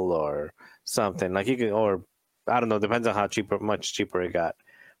missile or something like you could, or I don't know. Depends on how much cheaper it got,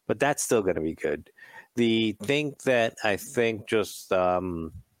 but that's still going to be good. The thing that I think just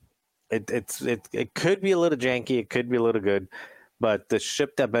it could be a little janky, it could be a little good, but the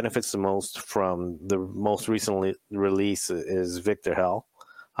ship that benefits the most from the most recent release is Victor Hell.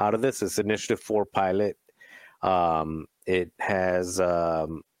 Out of this, it's Initiative 4 pilot. It has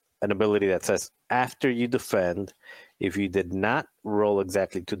an ability that says after you defend, if you did not roll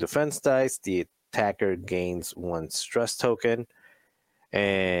exactly 2 defense dice, the attacker gains 1 stress token.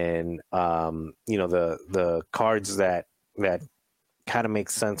 And the cards that kind of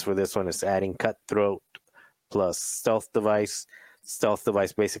makes sense for this one is adding Cutthroat plus Stealth Device. Stealth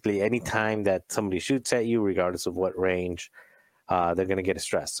Device, basically any time that somebody shoots at you, regardless of what range, they're going to get a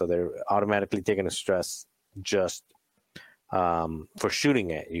stress. So they're automatically taking a stress just for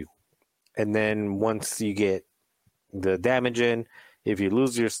shooting at you. And then once you get the damage in, if you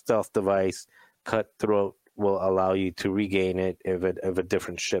lose your Stealth Device, Cutthroat will allow you to regain it if a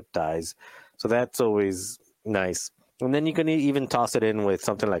different ship dies. So that's always nice. And then you can even toss it in with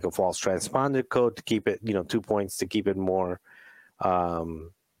something like a false transponder code to keep it, 2 points to keep it more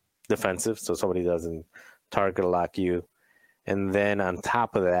defensive, so somebody doesn't target lock you. And then on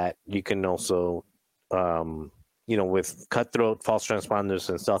top of that, you can also, with Cutthroat, false transponders,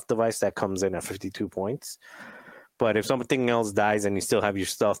 and Stealth Device, that comes in at 52 points. But if something else dies and you still have your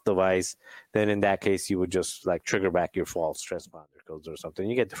Stealth Device, then in that case, you would just trigger back your false transponder codes or something.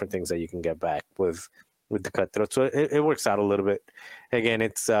 You get different things that you can get back with the Cutthroat. So it works out a little bit. Again,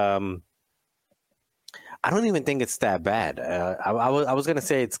 it's I don't even think it's that bad. I was going to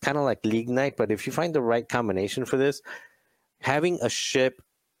say it's kind of like League Night, but if you find the right combination for this, having a ship,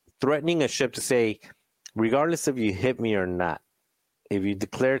 threatening a ship to say, regardless if you hit me or not, if you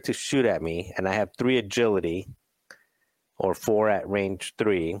declare to shoot at me and I have 3 agility or 4 at range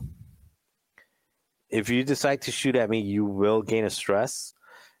 3, if you decide to shoot at me, you will gain a stress.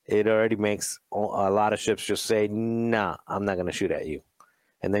 It already makes a lot of ships just say, nah, I'm not going to shoot at you.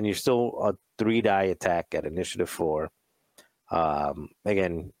 And then you're still a 3-die attack at Initiative 4.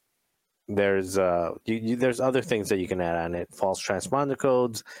 Again, there's other things that you can add on it. False transponder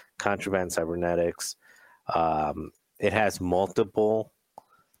codes, contraband cybernetics. It has multiple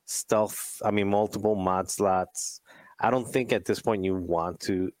mod slots. I don't think at this point you want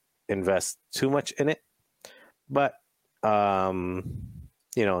to invest too much in it. But,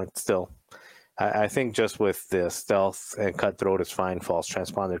 it's still... I think just with the stealth and Cutthroat is fine. False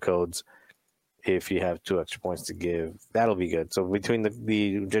transponder codes, if you have 2 extra points to give, that'll be good. So between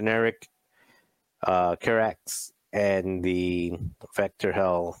the generic Karax and the Vector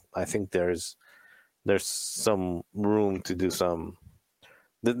Hell, I think there's some room to do some.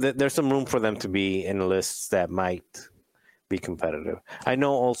 There's some room for them to be in lists that might be competitive. I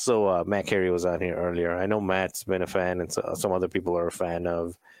know also Matt Carey was on here earlier. I know Matt's been a fan, and some other people are a fan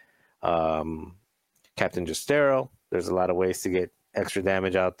of Captain Justero. There's a lot of ways to get extra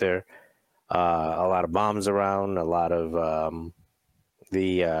damage out there. A lot of bombs around, a lot of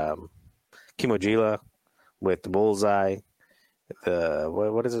the Kimojila with the bullseye.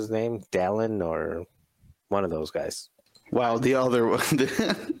 What is his name? Dallin or one of those guys. Wow, the other one.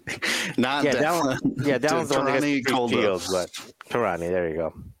 Not Dallin. Yeah, Dallin's the one that gets 3 shields, but Tarani, there you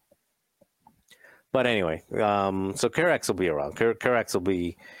go. But anyway, so Karax will be around. Karax will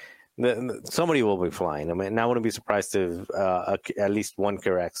be somebody will be flying. I mean, I wouldn't be surprised if at least one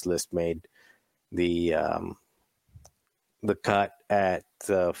Karax list made the cut at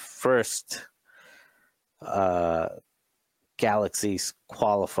the first Galaxy's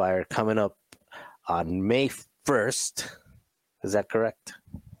qualifier coming up on May 1st. Is that correct?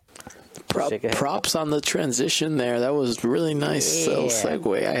 Props on the transition there. That was really nice little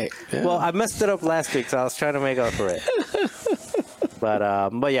segue. Well, I messed it up last week, so I was trying to make up for it.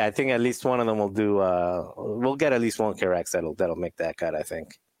 But yeah, I think at least one of them will do. We'll get at least one Karax that'll make that cut, I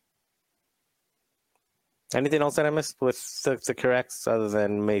think. Anything else that I missed with the Karax other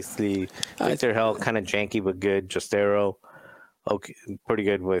than basically Victor Hell, kind of janky but good. Justero, okay, pretty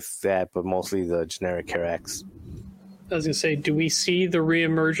good with that, but mostly the generic Karax. I was going to say, do we see the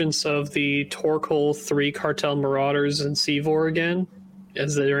reemergence of the Torkoal 3 Cartel Marauders and Seavor again?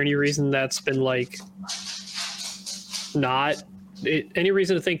 Is there any reason that's been like not any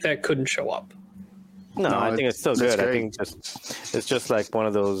reason to think that couldn't show up? No, I think it's still good. Great. I think it's just like one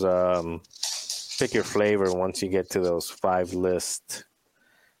of those pick your flavor once you get to those 5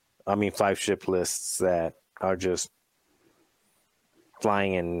 ship lists that are just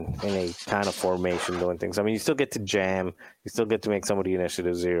flying in a kind of formation doing things. I mean, you still get to jam. You still get to make somebody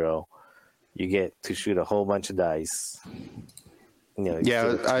initiative 0. You get to shoot a whole bunch of dice.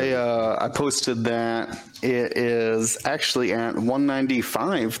 I posted that it is actually at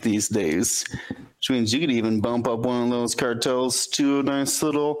 195 these days, which means you could even bump up one of those cartels to a nice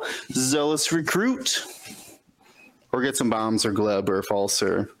little zealous recruit, or get some bombs or gleb or false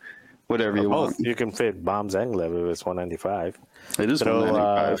or whatever you want. You can fit bombs and gleb if it's 195. It is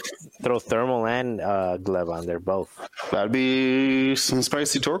 195. Throw thermal and gleb on there both. That'd be some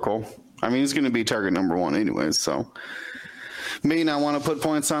spicy Torkoal. I mean, he's going to be target number 1 anyways, so may not want to put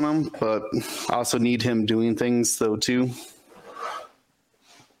points on him, but also need him doing things though too.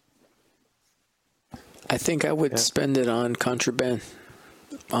 I think I would spend it on contraband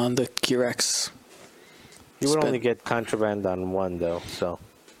on the Karax. You would only get contraband on 1 though, so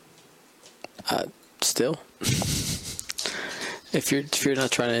still. If you're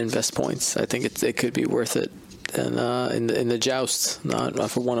not trying to invest points, I think it could be worth it. And in the joust,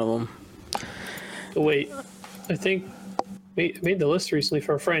 not for one of them. Wait, I think we made the list recently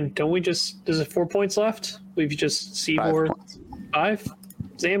for a friend. Don't we just? Is it 4 points left? We've just Seavor 5.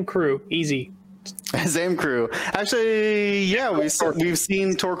 Zam Crew, easy. Zam Crew. Actually, yeah, we've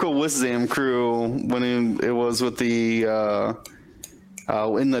seen Torkoal with Zam Crew when it was with the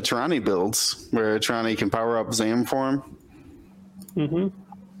in the Tirani builds where Tirani can power up Zam for him. Mm-hmm.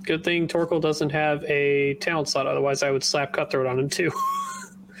 Good thing Torkoal doesn't have a talent slot, otherwise I would slap Cutthroat on him too.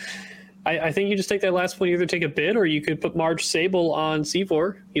 I think you just take that last one, you either take a bid or you could put Marge Sable on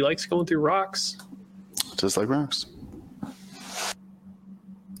Seavor. He likes going through rocks. Just like rocks.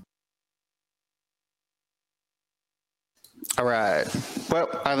 All right. Well,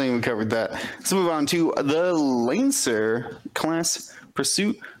 I think we covered that. Let's move on to the Lancer class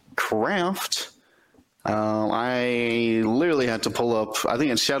pursuit craft. I literally had to pull up, I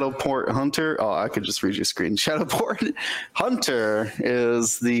think it's Shadowport Hunter. Oh, I could just read your screen. Shadowport Hunter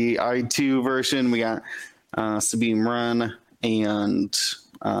is the I2 version. We got Sabine Wren and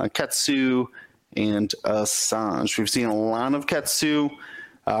Ketsu and Assange. We've seen a lot of Ketsu.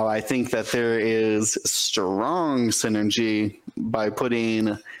 I think that there is strong synergy by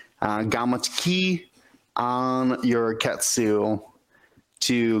putting Gamatki on your Ketsu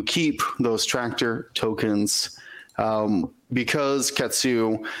to keep those tractor tokens, because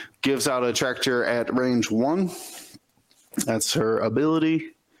Ketsu gives out a tractor at range 1. That's her ability.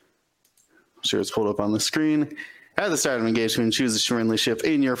 I'm sure it's pulled up on the screen. At the start of engagement, choose a friendly ship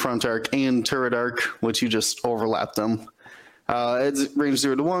in your front arc and turret arc, which you just overlap them. It's range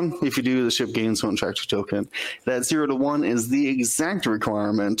 0 to 1. If you do, the ship gains 1 tractor token. That 0 to 1 is the exact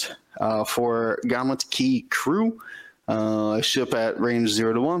requirement for Gamatki Crew. A ship at range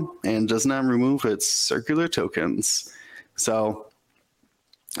 0 to 1 and does not remove its circular tokens. So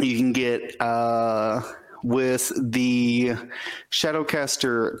you can get with the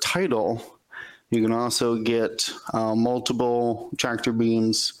Shadowcaster title, you can also get multiple tractor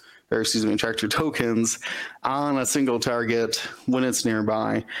beams, or tractor tokens on a single target when it's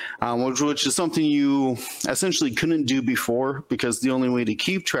nearby, which is something you essentially couldn't do before, because the only way to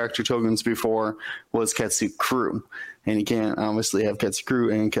keep tractor tokens before was Ketsu Crew. And you can't obviously have Ketsu Crew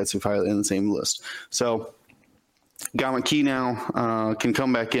and Ketsu Pilot in the same list. So Gamatki now can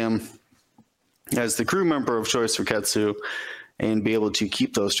come back in as the crew member of choice for Ketsu and be able to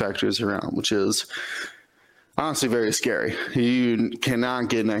keep those tractors around, which is honestly very scary. You cannot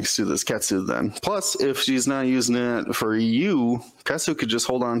get next to this Ketsu then. Plus, if she's not using it for you, Ketsu could just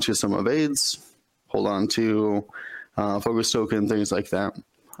hold on to some evades, hold on to focus token, things like that.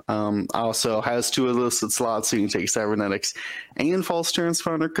 Also has 2 illicit slots, so you can take cybernetics and false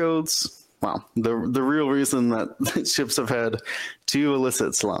transponder codes. Wow, the real reason that ships have had 2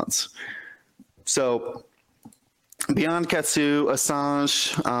 illicit slots. So beyond Ketsu,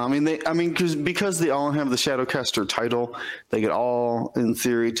 Asajj, because they all have the Shadowcaster title, they could all, in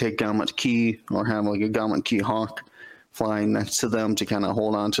theory, take Gauntlet Key or have like a Gauntlet Key Hawk flying next to them to kind of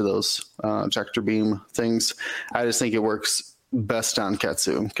hold on to those Ejector Beam things. I just think it works best on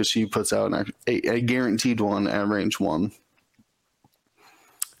Ketsu because she puts out a guaranteed one at range 1.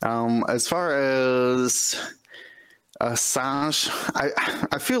 As far as Asajj,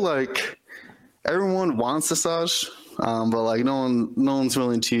 I feel like everyone wants Asajj, but like no one's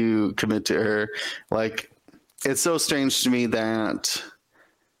willing to commit to her. Like, it's so strange to me that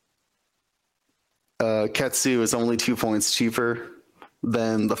Ketsu is only 2 points cheaper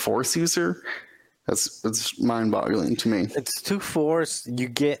than the Force user. It's mind-boggling to me. It's 2 Force. You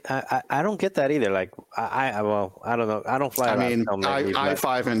get. I don't get that either. Like I don't know. I don't fly. I mean,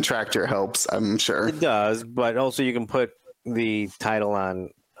 I5 and Tractor helps. I'm sure it does, but also you can put the title on.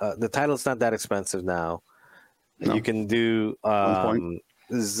 The title's not that expensive now. No. You can do 2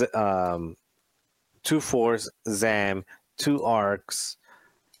 Force, Zam, 2 arcs.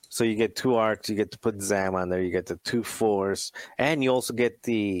 So you get 2 arcs. You get to put Zam on there. You get the 2 Force, and you also get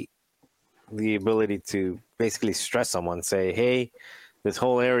the ability to basically stress someone. Say, hey, this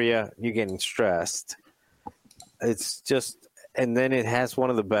whole area, you're getting stressed. It's just, and then it has one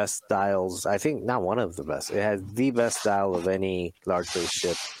of the best dials. I think not one of the best. It has the best dial of any large base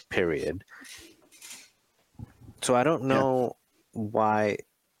ship, period. So I don't know why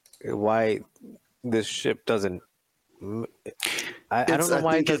this ship doesn't. I don't know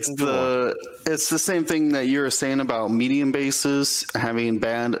why it doesn't do more. It's the same thing that you were saying about medium bases having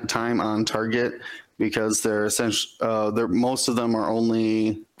bad time on target because they're essentially most of them are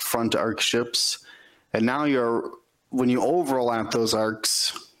only front arc ships, and now when you overlap those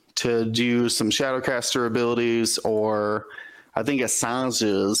arcs to do some Shadowcaster abilities, or I think Asajj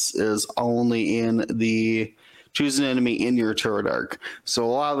is only in the choose an enemy in your turret arc. So a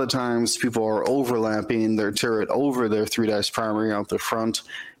lot of the times people are overlapping their turret over their 3-dice primary out the front,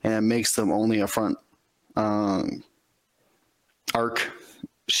 and it makes them only a front arc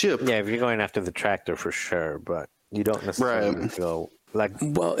ship. Yeah, if you're going after the Tractor for sure, but you don't necessarily go like.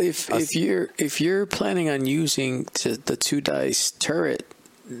 Well, if you're planning on using the 2-dice turret,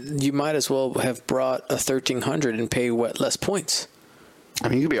 you might as well have brought a 1300 and pay less points. I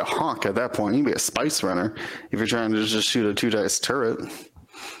mean, you could be a Hawk at that point. You could be a Spice Runner if you're trying to just shoot a 2-dice turret.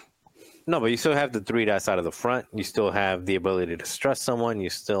 No, but you still have the 3-dice out of the front. You still have the ability to stress someone. You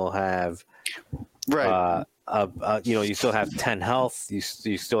still have, you still have 10 health. You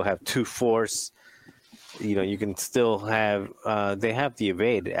still have 2 Force. You can still have. They have the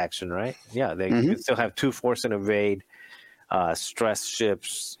evade action, right? Yeah, you can still have 2 Force and evade, stress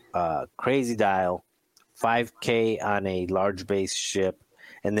ships, crazy dial, 5K on a large base ship,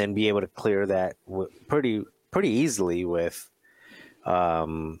 and then be able to clear that pretty easily with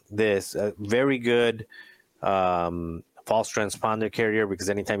this very good false transponder carrier,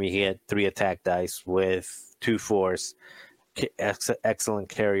 because anytime you hit 3 attack dice with 2 Force, excellent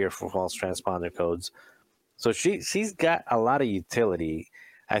carrier for false transponder codes. So she's got a lot of utility.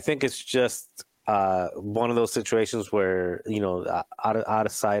 I think it's just one of those situations where out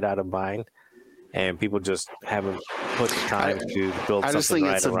of sight, out of mind. And people just haven't put the time to build something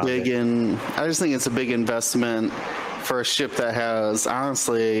right around it. I just think it's a big investment for a ship that has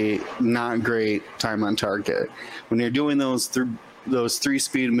honestly not great time on target. When you're doing those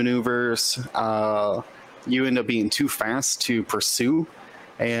 3-speed maneuvers, you end up being too fast to pursue,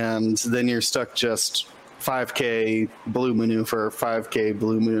 and then you're stuck just 5K blue maneuver, 5K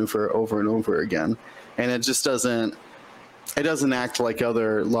blue maneuver over and over again, and it just doesn't. It doesn't act like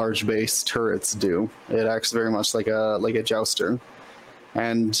other large base turrets do. It acts very much like a jouster,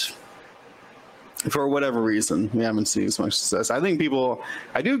 and for whatever reason, we haven't seen as much success. I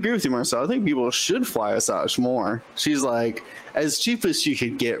do agree with you, Marcel. I think people should fly Asajj more. She's like as cheap as she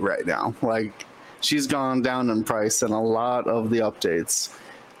could get right now. Like, she's gone down in price in a lot of the updates,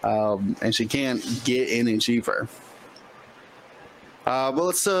 and she can't get any cheaper. But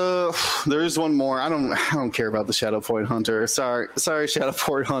let's. There is one more. I don't care about the Shadow Point Hunter. Sorry, Shadow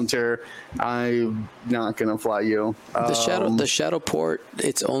Point Hunter. I'm not gonna fly you. The Shadow Port.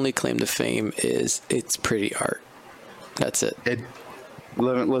 Its only claim to fame is its pretty art. That's it.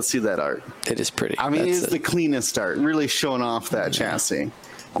 Let's see that art. It is pretty. I mean, it's the cleanest art, really showing off that chassis,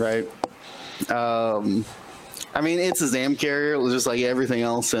 right? I mean, it's a ZAM carrier, just like everything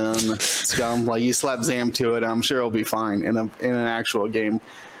else in Scum. Like, you slap ZAM to it, I'm sure it'll be fine in an actual game.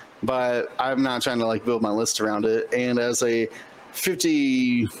 But I'm not trying to like build my list around it. And as a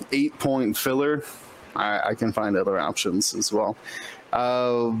 58-point filler, I can find other options as well.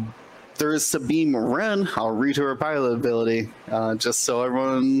 There is Sabine Wren. I'll read her pilot ability, just so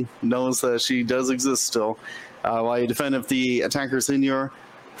everyone knows that she does exist still. While you defend if the attacker's in your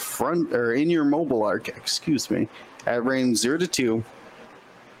front or in your mobile arc, at range 0 to 2,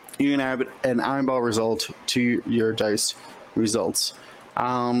 you can add an eyeball result to your dice results.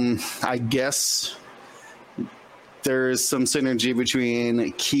 I guess there's some synergy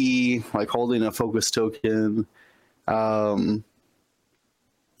between key, like holding a focus token.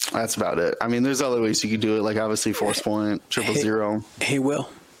 That's about it. I mean, there's other ways you could do it, like obviously force point, 000. Hey, Will.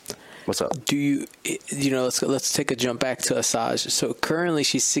 What's up? Do you let's take a jump back to Asajj. So currently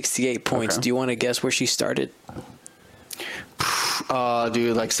she's 68 points. Okay. Do you want to guess where she started?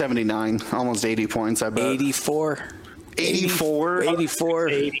 Dude, like 79, almost 80 points, I bet. 84. 84? 84.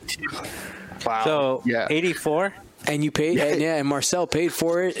 82. Wow. So, yeah. 84? And you paid, and Marcel paid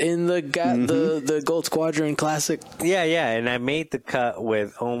for it in the Gold Squadron Classic. Yeah, and I made the cut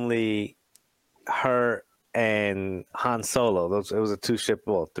with only her and Han Solo. It was a 2-ship,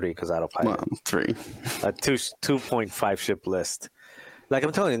 well, 3 because autopilot. Well, 3. A 2.5 ship list. Like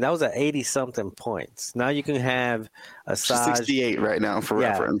I'm telling you, that was at 80-something points. Now you can have Asajj. 68 right now for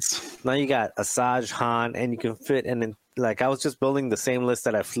reference. Now you got Asajj, Han, and you can fit in. Like I was just building the same list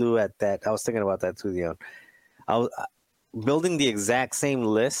that I flew at that. I was thinking about that too, Leon. I was building the exact same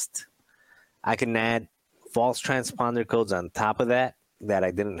list. I can add false transponder codes on top of that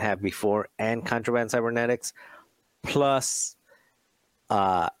I didn't have before, and contraband cybernetics, plus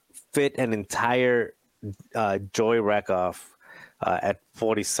fit an entire Joy Rekkoff at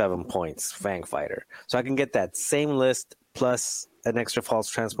 47 points, Fang Fighter. So I can get that same list plus an extra false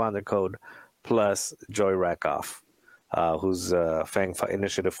transponder code plus Joy Rekkoff, who's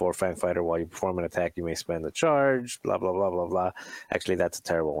Initiative 4 Fang Fighter. While you perform an attack, you may spend a charge, blah, blah, blah, blah, blah. Actually, that's a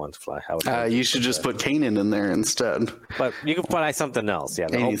terrible one to fly. You should just put Kanan in there instead. But you can fly something else. Yeah,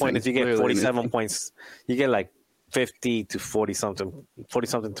 the whole point is you get 47 points. You get like 50 to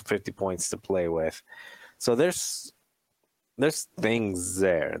 40-something to 50 points to play with. So there's things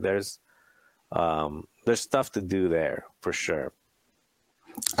there. There's stuff to do there for sure.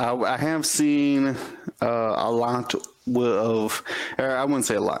 I have seen a lot of, or I wouldn't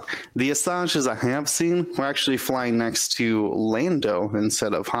say a lot. The Asajj's I have seen were actually flying next to Lando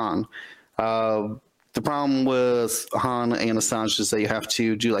instead of Han. The problem with Han and Asajj is that you have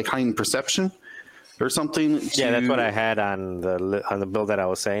to do like heightened perception or something. Yeah, that's what I had on the build that I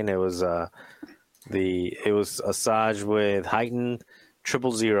was saying. It was Asajj with heightened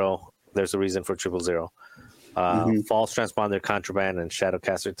 000. There's a reason for 000. False transponder, contraband, and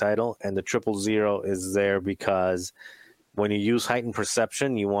shadowcaster title. And the 000 is there because when you use heightened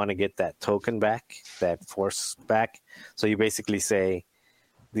perception, you want to get that token back, that force back. So you basically say,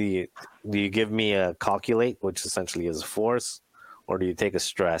 do you give me a calculate, which essentially is a force, or do you take a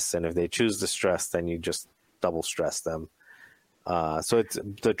stress? And if they choose the stress, then you just double stress them. So it's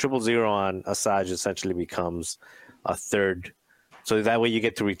the 000 on Asajj essentially becomes a third. So that way you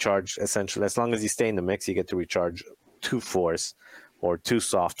get to recharge, essentially. As long as you stay in the mix, you get to recharge 2 force or 2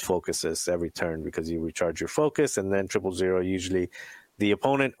 soft focuses every turn because you recharge your focus, and then 000, usually the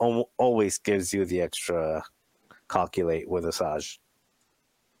opponent always gives you the extra calculate with Asajj.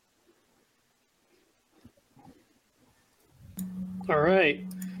 All right.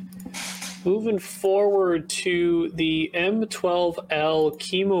 Moving forward to the M12L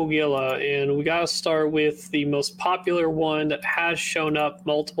Chemogilla, and we got to start with the most popular one that has shown up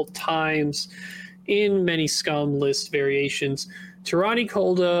multiple times in many Scum list variations. Tirani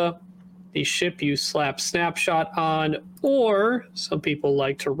Kolda, the ship you slap Snapshot on, or some people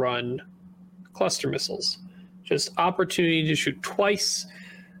like to run cluster missiles. Just opportunity to shoot twice.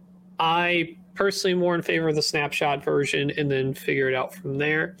 I personally am more in favor of the Snapshot version and then figure it out from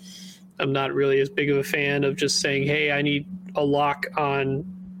there. I'm not really as big of a fan of just saying, hey, I need a lock on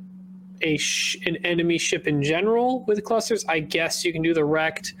an enemy ship in general with clusters. I guess you can do the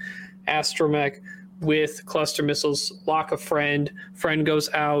wrecked astromech with cluster missiles, lock a friend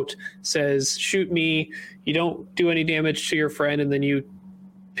goes out, says, shoot me. You don't do any damage to your friend, and then you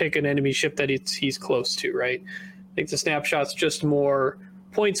pick an enemy ship that he's close to, right? I think the Snapshot's just more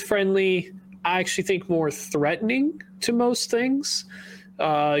points friendly. I actually think more threatening to most things.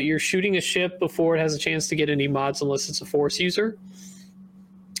 You're shooting a ship before it has a chance to get any mods unless it's a force user.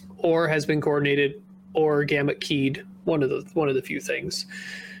 or has been coordinated or gamut keyed. One of the few things.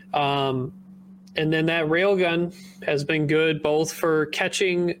 And then that railgun has been good both for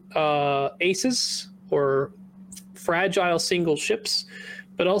catching aces or fragile single ships,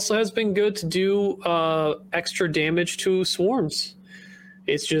 but also has been good to do extra damage to swarms.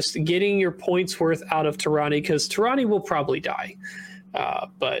 It's just getting your points worth out of Tirani, because Tirani will probably die.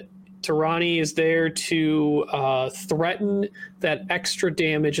 But Tirani is there to threaten that extra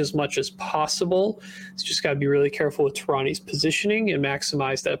damage as much as possible. It's just got to be really careful with Tirani's positioning and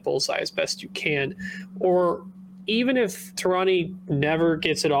maximize that bullseye as best you can. Or even if Tirani never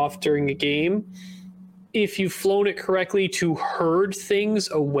gets it off during a game, if you've flown it correctly to herd things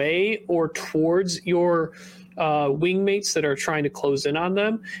away or towards your wingmates that are trying to close in on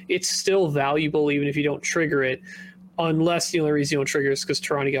them, it's still valuable even if you don't trigger it. Unless the only reason you don't trigger is because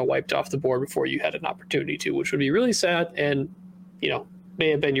Tirani got wiped off the board before you had an opportunity to, which would be really sad and,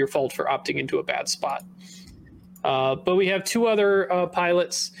 may have been your fault for opting into a bad spot. But we have two other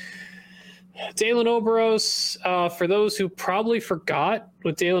pilots. Dalen Oberos, for those who probably forgot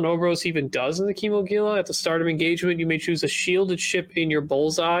what Dalen Oberos even does in the Kimo Gila, at the start of engagement, you may choose a shielded ship in your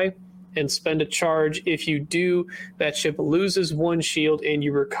bullseye and spend a charge. If you do, that ship loses one shield and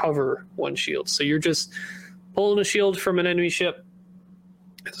you recover one shield. So you're just pulling a shield from an enemy ship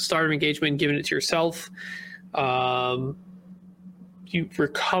at the start of engagement and giving it to yourself. You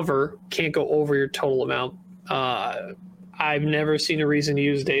recover, can't go over your total amount. I've never seen a reason to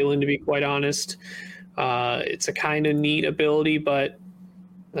use Dalen, to be quite honest. It's a kind of neat ability, but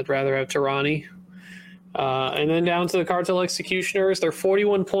I'd rather have Tirani. And then down to the Cartel Executioners. They're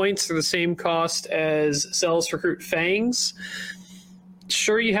 41 points. They're the same cost as Zealous Recruit Fangs.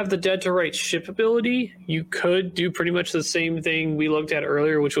 Sure, you have the Dead to Right ship ability. You could do pretty much the same thing we looked at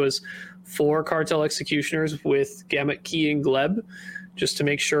earlier, which was 4 Cartel Executioners with Gamut Key and Gleb, just to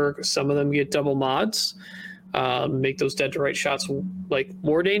make sure some of them get double mods. Make those Dead to Right shots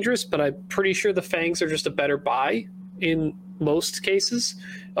more dangerous, but I'm pretty sure the Fangs are just a better buy in most cases,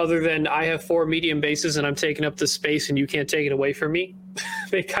 other than I have 4 medium bases and I'm taking up the space and you can't take it away from me.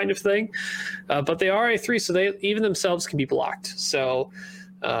 That kind of thing. But they are A3, so they even themselves can be blocked. So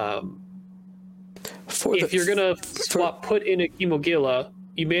if you're going to put in a Kimo Gila,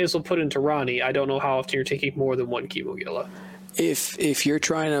 you may as well put in Tirani. I don't know how often you're taking more than one Kimo Gila. If you're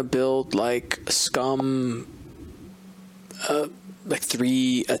trying to build Scum,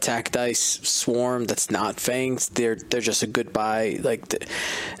 3 attack dice swarm that's not Fangs, they're just a good buy.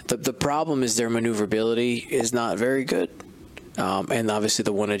 The problem is their maneuverability is not very good. And obviously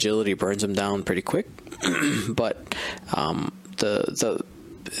the 1 agility burns them down pretty quick. But the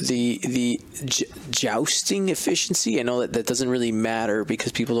jousting efficiency, I know that doesn't really matter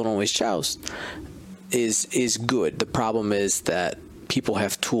because people don't always joust, is good. The problem is that people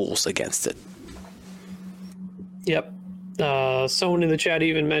have tools against it. Yep. Someone in the chat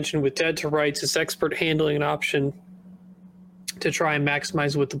even mentioned with Dead to Rights, is expert handling an option to try and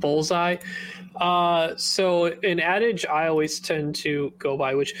maximize with the bullseye. So an adage I always tend to go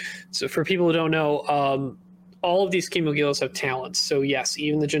by, so for people who don't know, all of these Kimo Gilas have talents. So yes,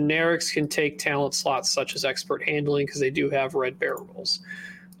 even the generics can take talent slots such as expert handling because they do have red barrel rolls.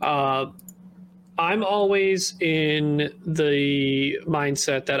 I'm always in the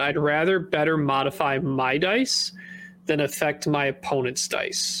mindset that I'd rather better modify my dice than affect my opponent's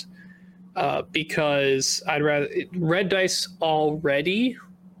dice. Because I'd rather red dice already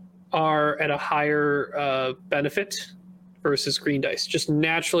are at a higher benefit versus green dice, just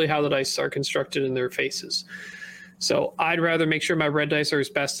naturally how the dice are constructed in their faces. So I'd rather make sure my red dice are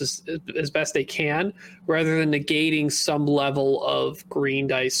as best they can, rather than negating some level of green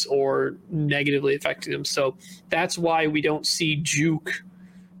dice or negatively affecting them. So that's why we don't see Juke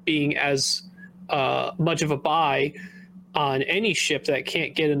being as much of a buy on any ship that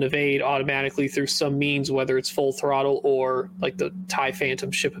can't get an evade automatically through some means, whether it's full throttle or the TIE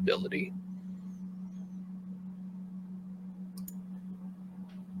Phantom ship ability.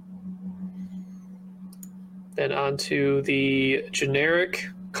 Then on to the generic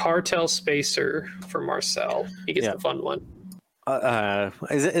Cartel Spacer for Marcel. He gets the fun one.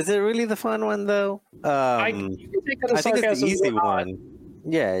 Is it really the fun one though? I think it's the easy one.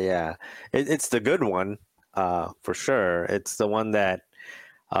 Yeah. It's the good one. For sure, it's the one that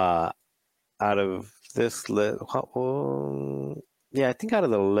out of this list, I think out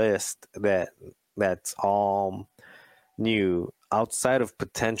of the list that's all new, outside of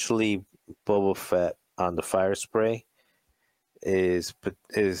potentially Boba Fett on the fire spray, is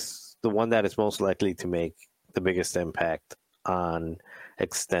the one that is most likely to make the biggest impact on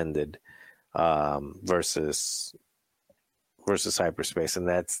extended versus versus hyperspace, and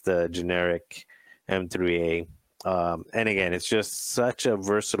that's the generic M3A. And again, it's just such a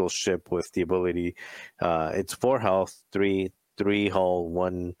versatile ship with the ability. It's 4 health, 3 hull,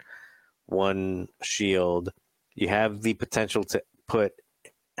 1 shield. You have the potential to put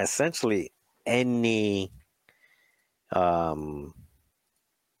essentially any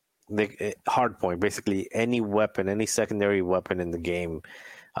the hard point, basically any weapon, any secondary weapon in the game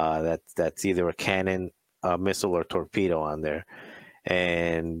that's either a cannon, a missile, or torpedo on there.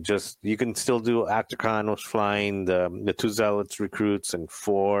 And just you can still do Octaconos flying, the 2 Zealots recruits and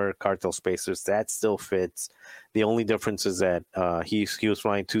 4 Cartel Spacers. That still fits. The only difference is that he was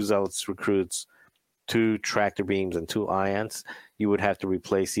flying 2 Zealots recruits, 2 tractor beams, and 2 ions. You would have to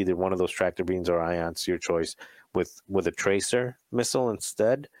replace either one of those tractor beams or ions, your choice, with a tracer missile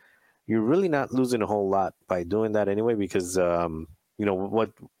instead. You're really not losing a whole lot by doing that anyway, because what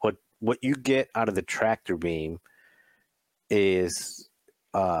you get out of the tractor beam is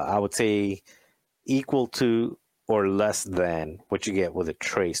I would say equal to or less than what you get with a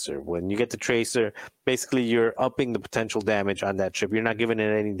tracer. When you get the tracer, basically you're upping the potential damage on that ship. You're not giving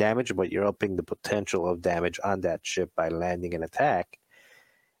it any damage, but you're upping the potential of damage on that ship by landing an attack.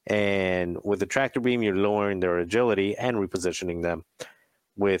 And with the tractor beam, you're lowering their agility and repositioning them.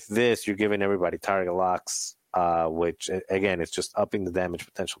 With this, you're giving everybody target locks, which again, it's just upping the damage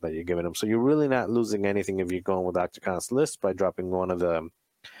potential that you're giving them. So you're really not losing anything if you're going with Octacon's list by dropping one of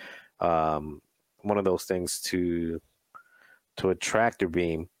those things to a tractor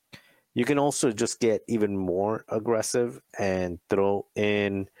beam. You can also just get even more aggressive and throw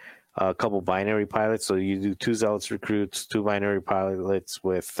in a couple binary pilots. So you do 2 Zealots recruits, 2 binary pilots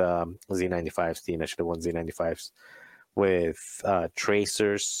with Z95s. Dean, I should have won Z95s with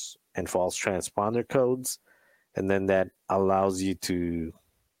tracers and false transponder codes. And then that allows you to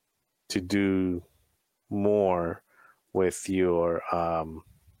do more with your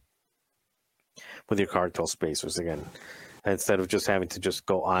Cartel Spacers again. Instead of just having to just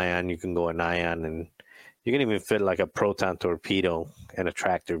go ion, you can go an ion, and you can even fit like a proton torpedo and a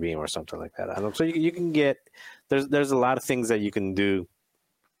tractor beam or something like that. So you can get there's a lot of things that you can do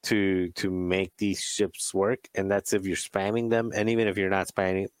to make these ships work, and that's if you're spamming them. And even if you're not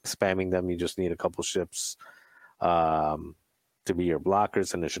spamming them, you just need a couple ships to be your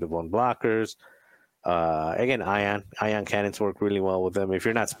blockers, Initiative 1 blockers. Again, ion cannons work really well with them. If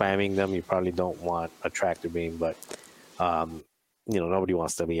you're not spamming them, you probably don't want a tractor beam, but nobody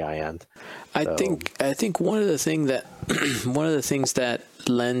wants to be ioned. I think one of the things that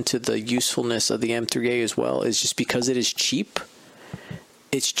lend to the usefulness of the M3A as well is just because it is cheap.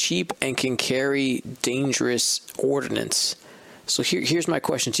 It's cheap and can carry dangerous ordnance. So here's my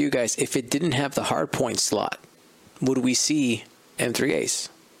question to you guys: if it didn't have the hardpoint slot, would we see M3As?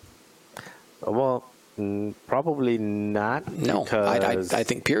 Well, probably not. No, I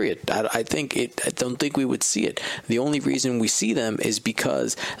think period. I don't think we would see it. The only reason we see them is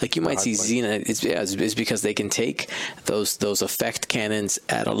because, like, you might see Xena. It's because they can take those effect cannons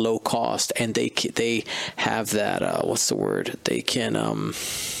at a low cost, and they have that. What's the word? They can.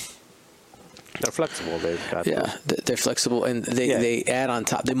 They're flexible. They're flexible, and they add on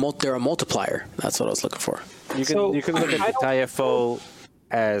top. They're a multiplier. That's what I was looking for. You can look at the TIE-FO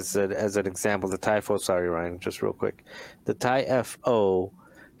as an example. The TIE-FO, sorry, Ryan, just real quick. The TIE-FO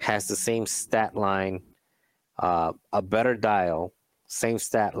has the same stat line, a better dial, same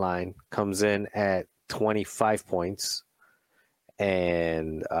stat line, comes in at 25 points,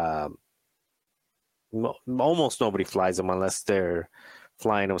 and almost nobody flies them unless they're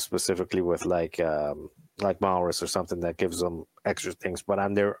flying them specifically with like Maurus or something that gives them extra things. But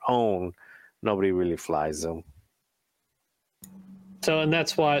on their own, nobody really flies them. So, and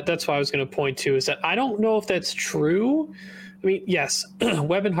that's why I was going to point to is that I don't know if that's true. I mean, yes,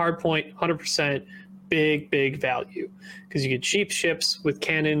 weapon hardpoint, 100%, big value, because you get cheap ships with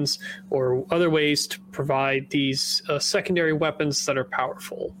cannons or other ways to provide these secondary weapons that are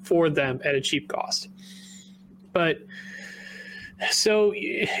powerful for them at a cheap cost. But so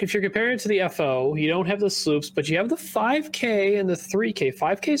if you're comparing it to the FO, you don't have the sloops, but you have the 5K and the 3K.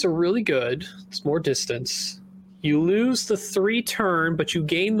 5Ks are really good. It's more distance. You lose the 3 turn, but you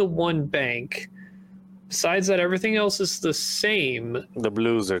gain the 1 bank. Besides that, everything else is the same. The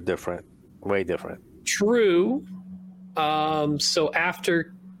blues are different, way different. True. So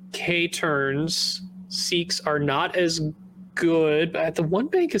after K turns, Seeks are not as good, but the 1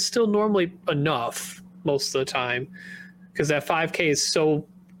 bank is still normally enough most of the time, because that 5K is so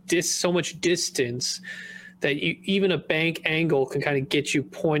much distance that even a bank angle can kind of get you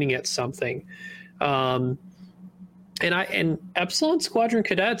pointing at something. And Epsilon Squadron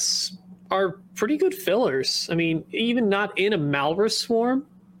Cadets are pretty good fillers. I mean, even not in a Malrus swarm,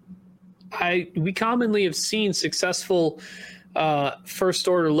 we commonly have seen successful first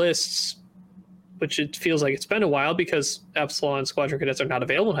order lists, which it feels like it's been a while because Epsilon Squadron Cadets are not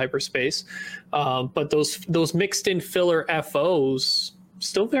available in hyperspace. But those mixed in filler FOs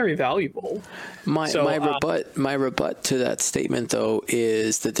still very valuable. My rebut to that statement though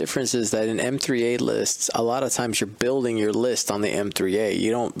is the difference is that in M3A lists, a lot of times you're building your list on the M3A.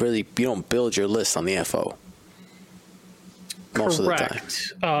 You don't build your list on the FO. Most Correct.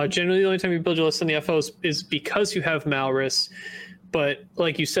 of the time. Generally, the only time you build your list on the FOs is because you have Malrus. But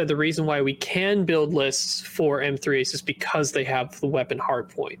like you said, the reason why we can build lists for M3As is because they have the weapon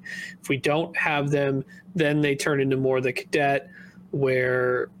hardpoint. If we don't have them, then they turn into more the cadet,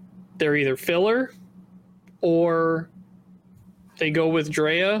 where they're either filler or they go with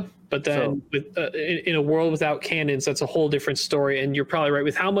Drea. But then in a world without cannons, that's a whole different story. And you're probably right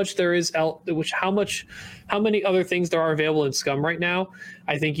with how much there is, how many other things there are available in Scum right now.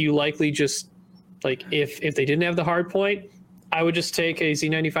 I think you likely just, like, if they didn't have the hard point, I would just take a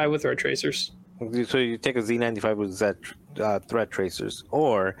Z95 with threat tracers. So you take a Z95 with threat tracers,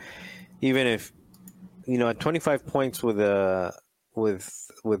 or even if at 25 points with that,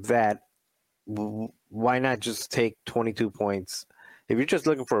 why not just take 22 points? If you're just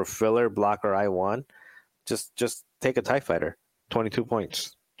looking for a filler blocker I1, just take a TIE Fighter, 22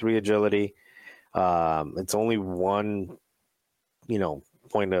 points, 3 agility. It's only one,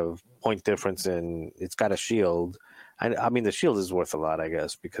 point difference, and it's got a shield. I mean, the shield is worth a lot, I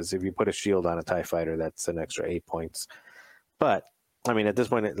guess, because if you put a shield on a TIE Fighter, that's an extra 8 points. But, I mean, at this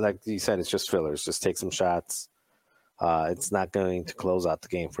point, like you said, it's just fillers. Just take some shots. It's not going to close out the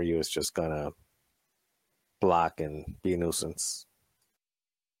game for you. It's just going to block and be a nuisance.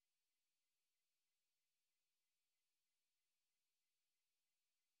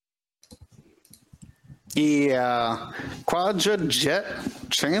 Yeah. Quadra Jet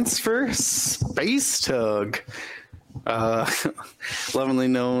Transfer Space Tug. Lovingly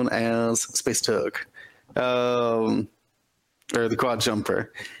known as Space Tug, or the Quad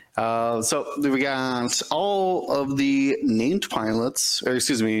Jumper. So we got all of the named pilots,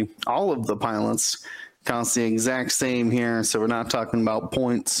 all of the pilots cost the exact same here. So we're not talking about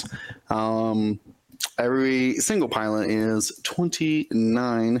points. Every single pilot is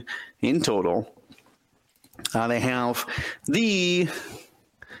 29 in total. They have the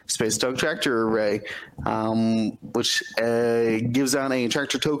Space Tug Tractor Array, which gives out a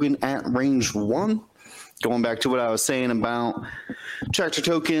tractor token at range 1. Going back to what I was saying about tractor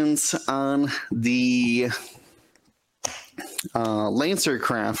tokens on the Lancer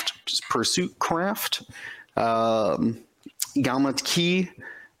craft, just Pursuit craft, Galmat Key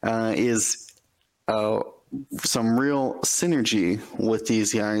is some real synergy with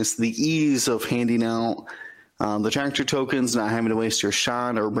these guys. The ease of handing out the tractor tokens, not having to waste your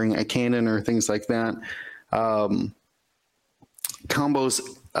shot or bring a cannon or things like that. Combos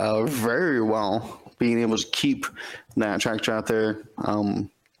very well, being able to keep that tractor out there.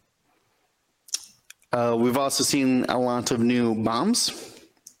 We've also seen a lot of new bombs,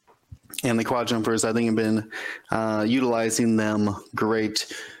 and the quad jumpers, I think, have been utilizing them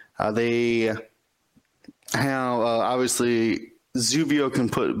great. They have, obviously, Zuvio can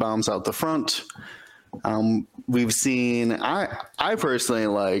put bombs out the front. We've seen, I personally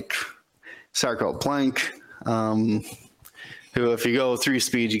like Sarko Plank, who, if you go 3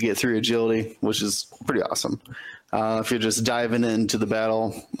 speed, you get 3 agility, which is pretty awesome. If you're just diving into the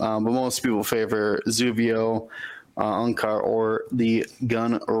battle, but most people favor Zuvio, Unkar, or the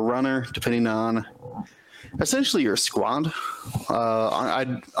Gun Runner, depending on essentially your squad.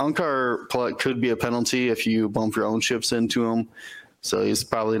 Unkar could be a penalty if you bump your own ships into him, so he's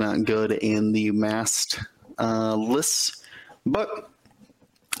probably not good in the massed lists. But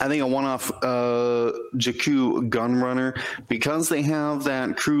I think a one-off Jakku Gunrunner, because they have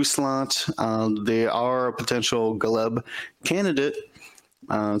that crew slot, they are a potential Galeb candidate.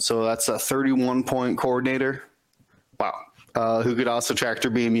 So that's a 31-point coordinator. Wow. Who could also tractor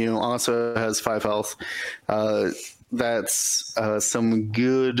beam you, also has 5 health. That's some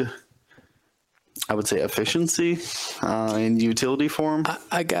good, I would say, efficiency and utility for him.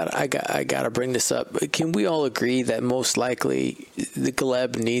 I gotta bring this up. Can we all agree that most likely the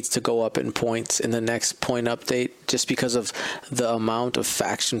Galeb needs to go up in points in the next point update, just because of the amount of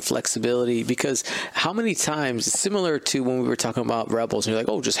faction flexibility? Because how many times, similar to when we were talking about Rebels, and you're like,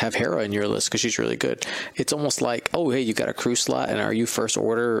 oh, just have Hera in your list because she's really good. It's almost like, oh, hey, you got a crew slot, and are you First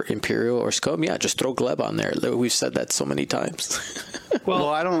Order, Imperial, or Scum? Yeah, just throw Galeb on there. We've said that so many times. Well,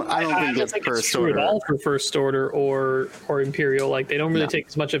 I don't think it's it's first true order. at all for first order or Imperial. Like they don't really take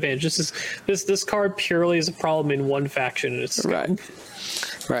as much advantage. This card purely is a problem in one faction, and it's Right.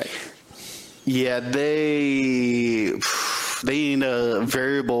 Yeah, they need a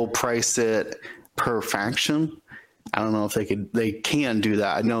variable price it per faction. I don't know if they can do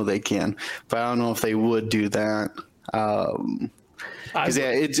that. I know they can, but I don't know if they would do that. Because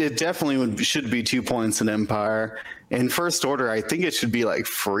it definitely should be 2 points in Empire. In First Order, I think it should be like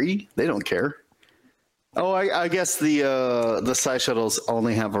free. They don't care. Oh, I guess the side shuttles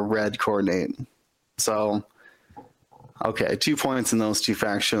only have a red coordinate. So, okay, 2 points in those two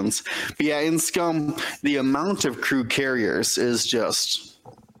factions. But yeah, in Scum, the amount of crew carriers is just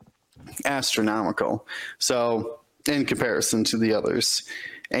astronomical. So, in comparison to the others.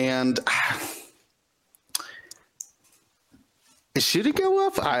 And should it go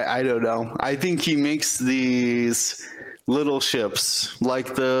up? I don't know. I think he makes these little ships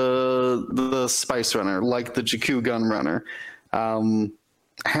like the Spice Runner, like the Jakku Gun Runner,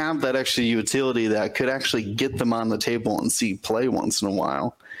 have that extra utility that could actually get them on the table and see play once in a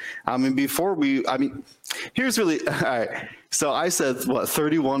while. I mean, here's really, all right. So I said,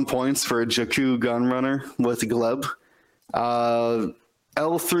 31 points for a Jakku Gun Runner with Gleb.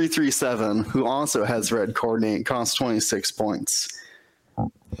 L337, who also has red coordinate, costs 26 points.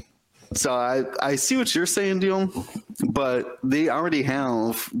 So I see what you're saying, Dion, but they already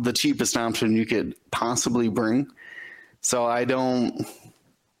have the cheapest option you could possibly bring. So I don't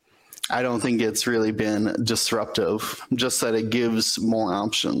think it's really been disruptive, just that it gives more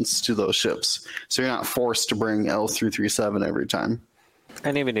options to those ships. So you're not forced to bring L337 every time.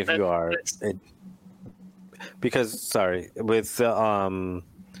 And even if you are,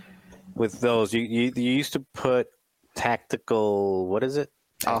 with those, you used to put tactical, what is it?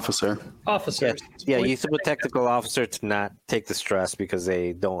 Officers. Yeah, you used to put tactical officer to not take the stress because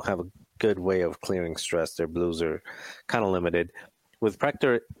they don't have a good way of clearing stress. Their blues are kind of limited. With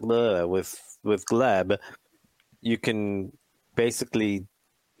with Gleb, you can basically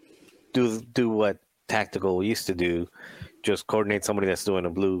do what tactical used to do, just coordinate somebody that's doing a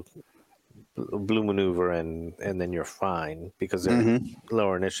blue maneuver, and then you're fine because they're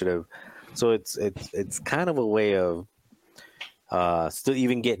lower initiative. So it's kind of a way of still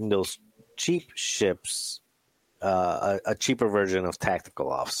even getting those cheap ships, a cheaper version of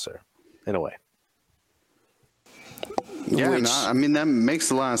tactical officer, in a way. Yeah, that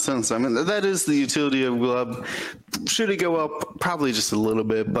makes a lot of sense. I mean, that is the utility of Gleb. Should it go up? Probably just a little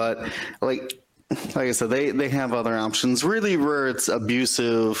bit, but like I said, they have other options. Really, where it's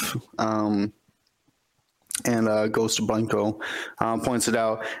abusive, and Ghost Blanco points it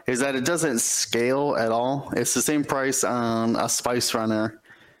out, is that it doesn't scale at all. It's the same price on a Spice Runner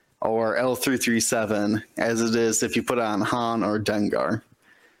or L337 as it is if you put it on Han or Dengar.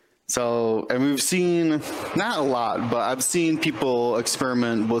 So, and we've seen, not a lot, but I've seen people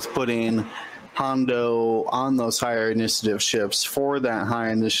experiment with putting Hondo on those higher initiative ships for that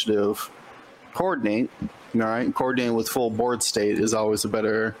high initiative coordinate. All right, coordinate with full board state is always a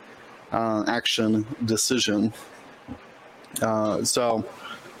better action decision. So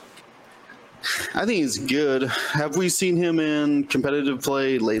I think he's good. Have we seen him in competitive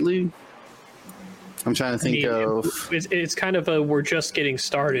play lately? I'm trying to think of. It's kind of a we're just getting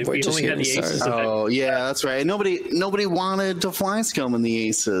started. We only had the Aces. Oh yeah, that's right. Nobody wanted to fly Scum in the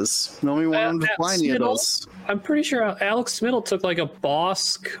Aces. Nobody wanted to fly any of those. I'm pretty sure Alex Smittle took like a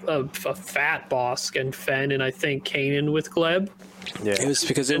Bosk, a fat Bosk, and Fen, and I think Kanan with Gleb. Yeah, it was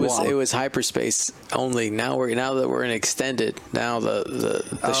because it was hyperspace only. Now that we're in extended, now the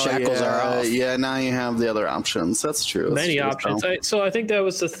shackles are off. Yeah, now you have the other options. That's true. Many options. So I think that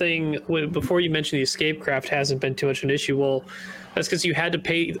was the thing before you mentioned the escape craft hasn't been too much an issue. Well, that's because you had to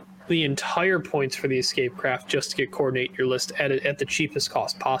pay the entire points for the escape craft just to get coordinate your list at the cheapest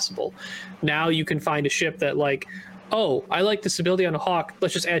cost possible. Now you can find a ship that like, oh, I like this ability on a Hawk.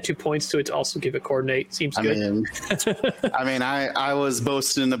 Let's just add 2 points to it to also give it coordinate. Seems good. I was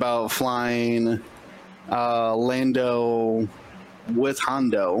boasting about flying Lando with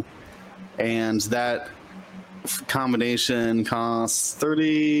Hondo, and that combination costs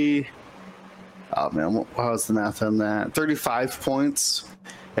 30. Oh man, what was the math on that? 35 points,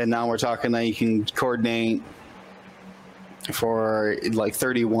 and now we're talking that you can coordinate for like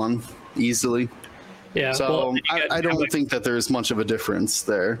 31 easily. Yeah. So I don't think that there's much of a difference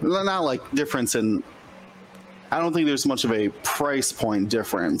there. Not like difference in. I don't think there's much of a price point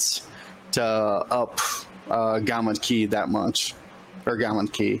difference to up Gamut Key that much, or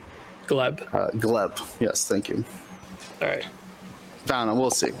Gamut Key. Gleb. Gleb. Yes, thank you. All right. I don't know.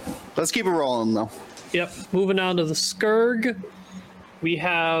 We'll see. Let's keep it rolling though. Yep. Moving on to the Skurg. we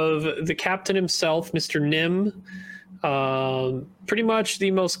have the captain himself, Mr. Nim. Pretty much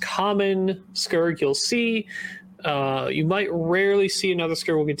the most common Skurg you'll see. You might rarely see another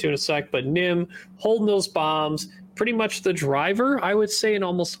Skurg we'll get to in a sec, but Nim holding those bombs, pretty much the driver, I would say, in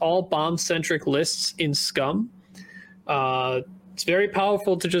almost all bomb-centric lists in Scum. It's very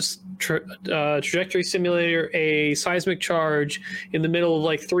powerful to just trajectory simulator a seismic charge in the middle of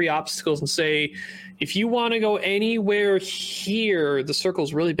like 3 obstacles and say, if you want to go anywhere here, the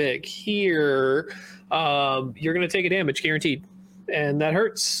circle's really big. Here, you're going to take a damage, guaranteed. And that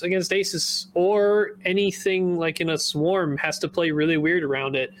hurts against aces. Or anything like in a swarm has to play really weird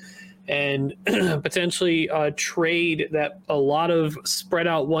around it. And potentially trade that a lot of spread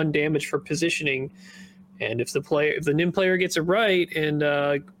out 1 damage for positioning. And if the Nim player gets it right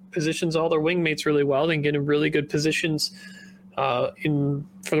and positions all their wingmates really well, then get in really good positions for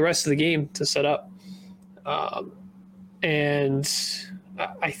the rest of the game to set up. And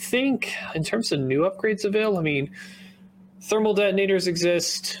I think in terms of new upgrades available, I mean, thermal detonators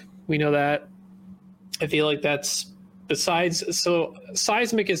exist. We know that. I feel like that's so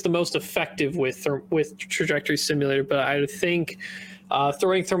seismic is the most effective with trajectory simulator, but I think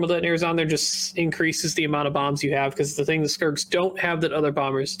throwing thermal detonators on there just increases the amount of bombs you have, because the thing the Skurgs don't have that other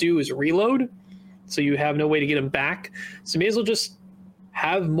bombers do is reload, so you have no way to get them back. So you may as well just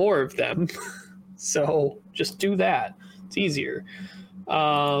have more of them. So just do that. It's easier.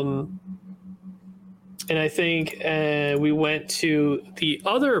 And I think we went to the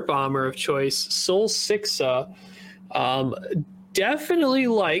other bomber of choice, Sol Sixa. Definitely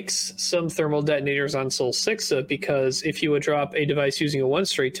likes some thermal detonators on Sol Sixa, because if you would drop a device using a 1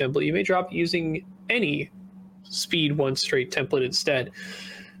 straight template, you may drop using any speed 1 straight template instead.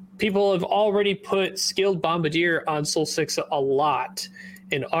 People have already put Skilled Bombardier on Sol Sixa a lot,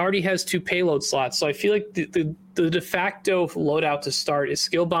 and already has 2 payload slots. So I feel like the de facto loadout to start is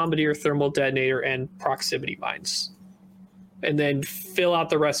Skilled Bombardier, Thermal Detonator, and Proximity Mines. And then fill out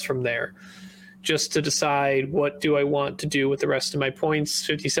the rest from there, just to decide what do I want to do with the rest of my points.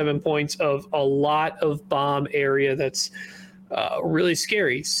 57 points of a lot of bomb area that's really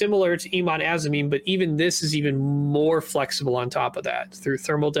scary. Similar to Iman Azamine, but even this is even more flexible on top of that, through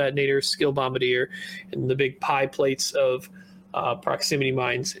Thermal Detonator, Skilled Bombardier, and the big pie plates of Proximity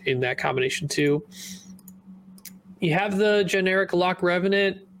Mines in that combination too. You have the generic Lock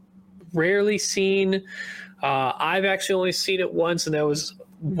Revenant, rarely seen. I've actually only seen it once, and that was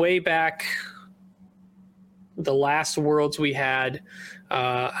way back the last Worlds we had.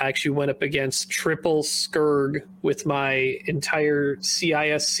 I actually went up against triple Skurg with my entire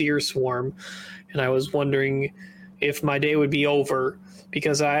CIS Seer Swarm, and I was wondering if my day would be over,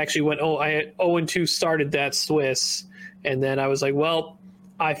 because I actually went, I had 0-2 started that Swiss, and then I was like, well,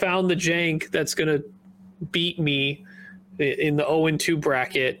 I found the jank that's going to beat me in the 0-2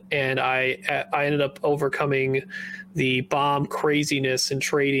 bracket, and I ended up overcoming the bomb craziness and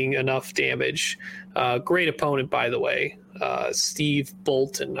trading enough damage. Great opponent, by the way. Steve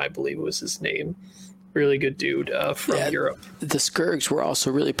Bolton, I believe was his name. Really good dude from Europe. The Skurgs were also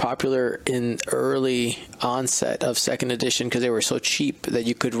really popular in early onset of 2nd edition because they were so cheap that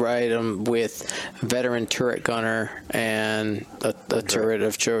you could ride them with Veteran Turret Gunner and a turret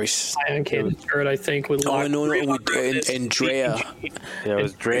of choice. Ion Cannon turret, I think. With and Drea. Yeah, it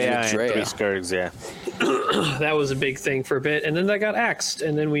was Drea and 3 Skurgs, yeah. That was a big thing for a bit, and then that got axed,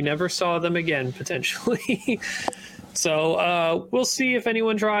 and then we never saw them again, potentially. So we'll see if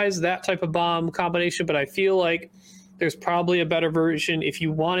anyone tries that type of bomb combination, but I feel like there's probably a better version. If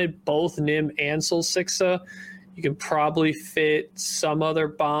you wanted both Nim and Sol Sixa, you can probably fit some other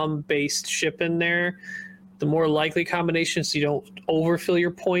bomb-based ship in there. The more likely combination, so you don't overfill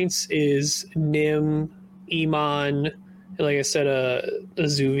your points, is Nim, Iman, like I said, a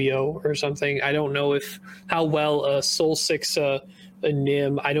Zuvio or something. I don't know how well a Sol Sixa, a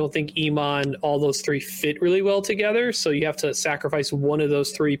Nim, I don't think Iman, all those 3 fit really well together. So you have to sacrifice one of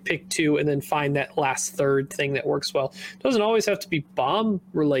those 3, pick 2, and then find that last third thing that works well. It doesn't always have to be bomb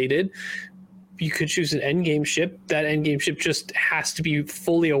related. You could choose an endgame ship. That endgame ship just has to be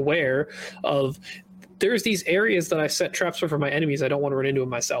fully aware of, there's these areas that I set traps for my enemies. I don't want to run into them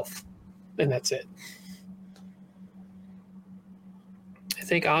myself. And that's it. I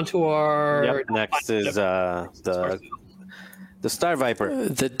think onto our... Yep, next is the Star Viper.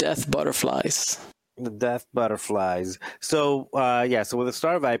 The Death Butterflies. The Death Butterflies. So, so with the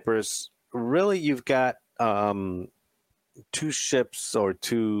Star Vipers, really you've got 2 ships or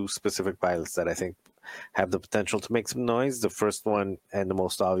 2 specific pilots that I think have the potential to make some noise. The first one, and the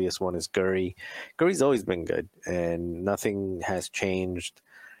most obvious one, is Guri. Guri's always been good, and nothing has changed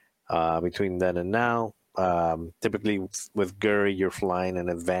between then and now. Typically with Guri, you're flying an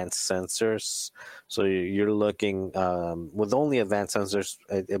advanced sensors. So you're looking with only advanced sensors,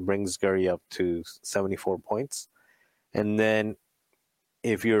 it brings Guri up to 74 points. And then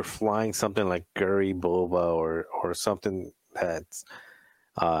if you're flying something like Guri Boba or something that's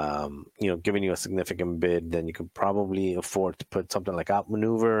giving you a significant bid, then you could probably afford to put something like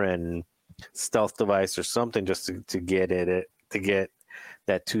Outmaneuver and Stealth Device or something just to get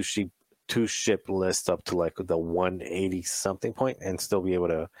that two ship list up to like the 180 something point and still be able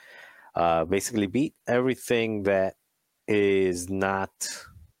to basically beat everything that is not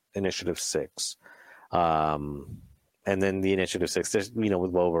Initiative 6. And then the Initiative 6, there's, with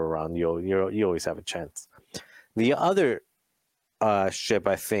Boba around, you always have a chance. The other ship,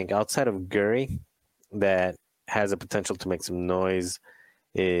 I think, outside of Guri, that has a potential to make some noise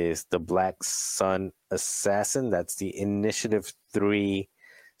is the Black Sun Assassin. That's the Initiative 3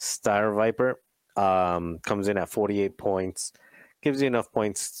 Star Viper. Comes in at 48 points. Gives you enough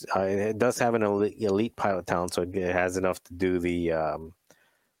points. It does have an elite pilot talent, so it has enough to do the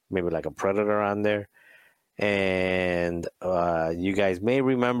maybe like a Predator on there. And you guys may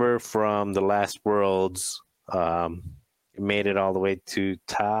remember from the last Worlds, it made it all the way to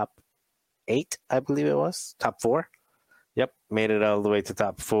top 8, I believe it was. Top 4. Yep, made it all the way to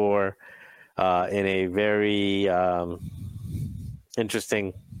top 4 in a very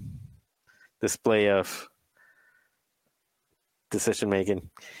interesting display of decision making.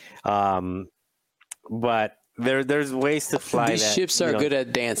 But there's ways to fly. These ships are good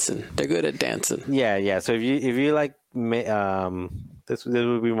at dancing. They're good at dancing. Yeah. So if you like, this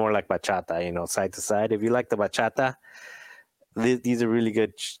would be more like bachata, side to side. If you like the bachata, these are really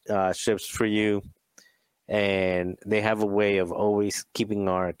good ships for you, and they have a way of always keeping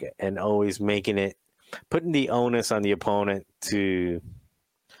arc and always putting the onus on the opponent to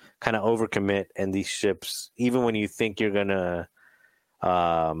kind of overcommit. And these ships, even when you think you're gonna,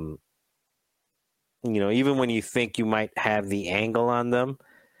 even when you think you might have the angle on them,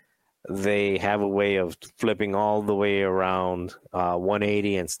 they have a way of flipping all the way around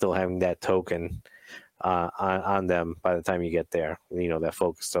 180 and still having that token on them by the time you get there, that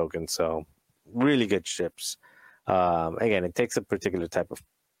focus token. So really good ships. Again, it takes a particular type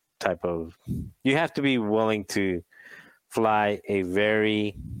of, you have to be willing to fly a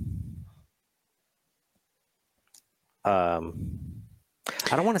very, I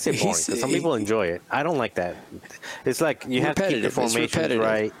don't want to say boring because some people enjoy it. I don't like that. It's like you have to keep the formations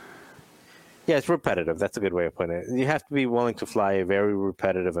right. Yeah, it's repetitive. That's a good way of putting it. You have to be willing to fly a very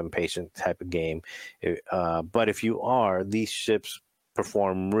repetitive and patient type of game. But if you are, these ships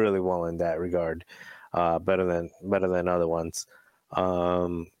perform really well in that regard, better than other ones.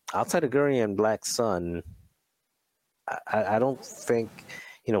 Outside of Guri and Black Sun, I don't think,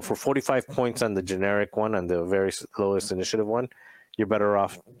 for 45 points on the generic one, on the very lowest initiative one, you're better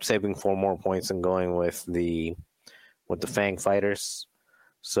off saving 4 more points and going with the Fang fighters.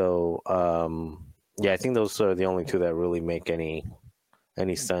 So, I think those are the only two that really make any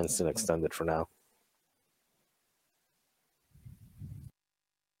sense in extended for now.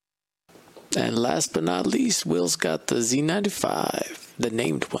 And last but not least, Will's got the Z95, the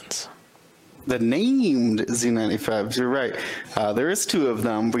named ones. The named Z95s, you're right. There is 2 of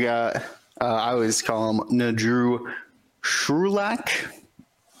them. We got, I always call them Nadru Shrulak.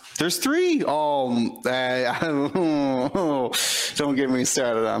 There's 3. Don't get me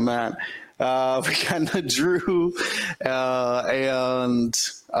started on that. We got Nadru, and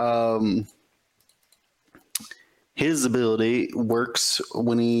his ability works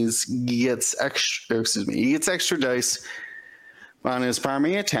when he gets extra dice on his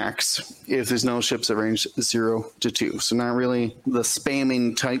primary attacks if there's no ships at range 0 to 2. So not really the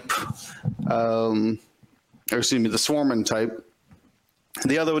spamming type, the swarming type.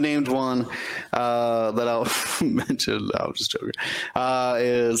 The other named one that I'll mention, I'll just joke,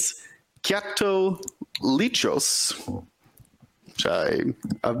 is Kyato Lichos. Which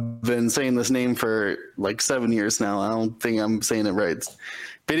I've been saying this name for like 7 years now. I don't think I'm saying it right.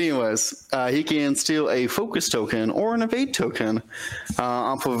 But anyways, he can steal a focus token or an evade token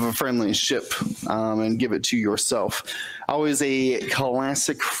off of a friendly ship and give it to yourself. Always a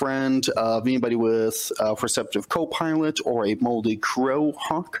classic friend of anybody with a Perceptive Co-Pilot or a Moldy Crow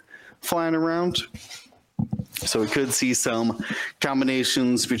Hawk flying around. So we could see some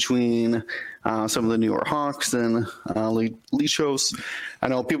combinations between some of the newer Hawks and Lichos. I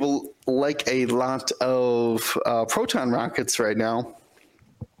know people like a lot of proton rockets right now.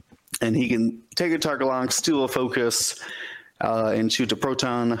 And he can take a target lock, steal a focus, and shoot a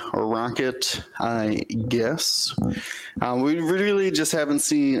proton or rocket, I guess. We really just haven't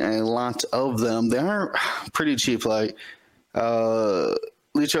seen a lot of them. They are pretty cheap. Like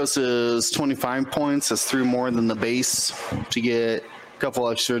Lichos is 25 points. That's 3 more than the base to get a couple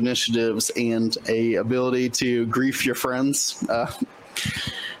extra initiatives and a ability to grief your friends.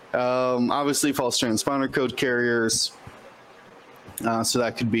 Obviously, false transponder code carriers. So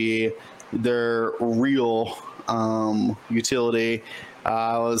that could be their real utility.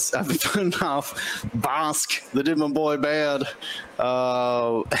 I've been putting off Bosk, the Demon Boy band,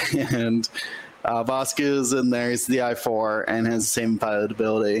 and Bosk is in there. He's the I4 and has the same pilot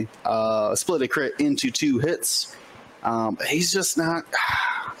ability. Split a crit into 2 hits. He's just not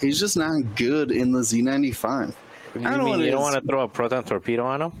good in the Z95. You don't want to throw a proton torpedo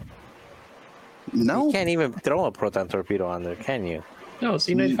on him? No, you can't even throw a proton torpedo on there, can you? No,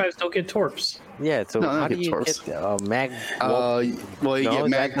 Z95s don't get torps. Yeah, so how do you get mag? Well, you get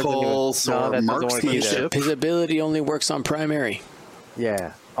mag pulse or marksmanship. His ability only works on primary.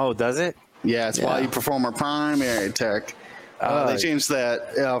 Yeah. Oh, does it? Yeah, it's while you perform a primary attack. They changed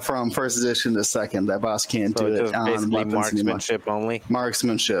that from first edition to second. That boss can't do it on weapons marksmanship only.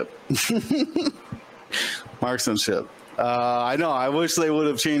 Marksmanship. Marksmanship. I know. I wish they would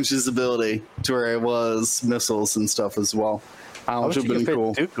have changed his ability to where it was missiles and stuff as well. Which would have been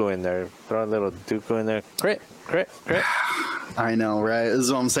cool. Dooku in there. Throw a little Dooku in there. Crit. I know, right? This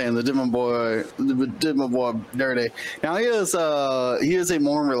is what I'm saying. The Demon Boy, dirty. Now he is a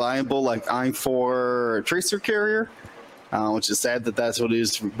more reliable like I4 tracer carrier, which is sad that that's what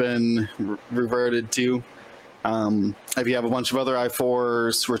he's been reverted to. If you have a bunch of other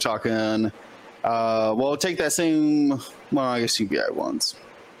I4s, we're talking. Well, take that same. Well, I guess you get I1s.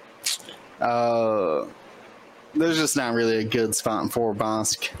 There's just not really a good spot for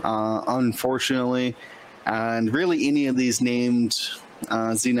Bosk, unfortunately. And really, any of these named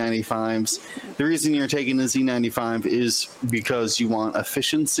Z95s, the reason you're taking the Z95 is because you want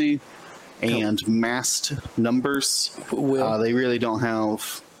efficiency and massed numbers. They really don't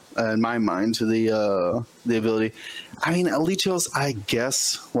have, in my mind, the ability. I mean, Lichos, I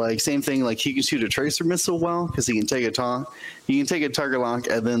guess, like same thing. Like he can shoot a tracer missile well because he can take a target lock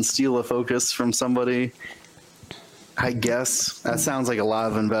and then steal a focus from somebody. I guess that sounds like a lot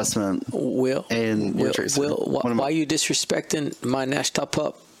of investment. Why are you disrespecting my Nashta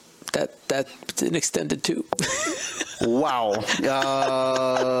pup? That's an extended too. Wow,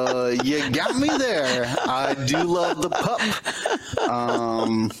 you got me there. I do love the pup.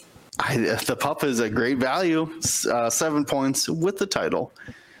 The pup is a great value. 7 points with the title.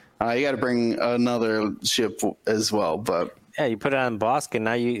 You got to bring another ship as well, but yeah, you put it on Bosk, and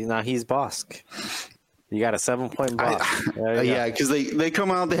now he's Bosk. You got a 7-point block. Yeah, because they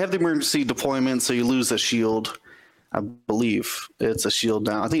come out. They have the emergency deployment, so you lose a shield. I believe it's a shield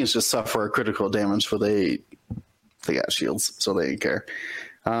now. I think it's just suffer critical damage, but they got shields, so they didn't care.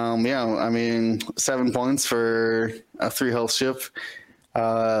 Yeah, I mean 7 points for a 3 health ship.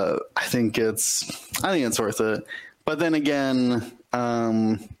 I think it's worth it. But then again,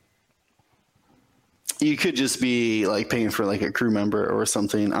 you could just be like paying for like a crew member or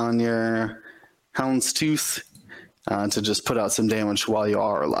something on your Houndstooth to just put out some damage while you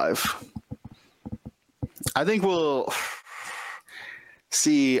are alive. I think we'll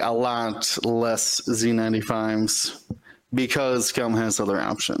see a lot less Z95s because Scum has other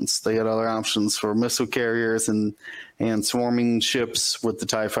options. They got other options for missile carriers and swarming ships with the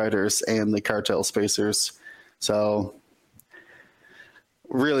TIE fighters and the cartel spacers. So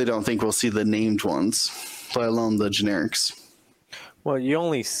really don't think we'll see the named ones, let alone the generics. Well, you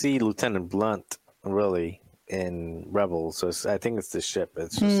only see Lieutenant Blunt really in Rebels, so I think it's the ship.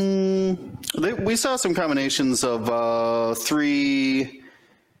 It's just we saw some combinations of 3.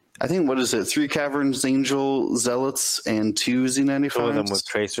 I think what is it? 3 Caverns Angel Zealots and 2 Z95s. 2 of them with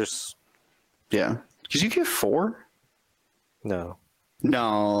tracers. Yeah, because you get 4. No,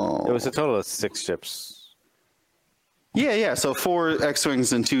 it was a total of 6 ships. Yeah. So 4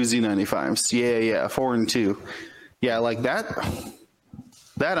 X-wings and 2 Z95s. Yeah. 4 and 2. Yeah, like that.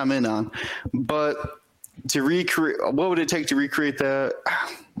 That I'm in on, but to recreate, what would it take to recreate that?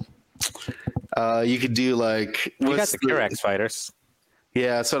 You could do like you got the Kirax fighters.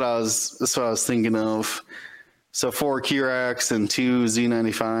 Yeah, that's what I was thinking of. So 4 Kirax and 2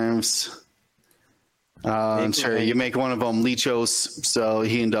 Z95s. And sure, you make one of them Lichos, so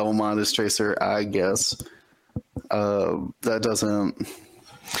he can double mod his tracer, I guess. That doesn't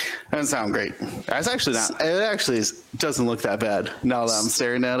sound great. That's actually not. It actually doesn't look that bad now that I'm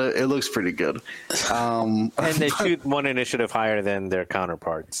staring at it. It looks pretty good. And they shoot 1 initiative higher than their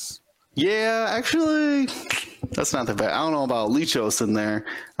counterparts. Yeah, actually, That's not that bad. I don't know about Lichos in there,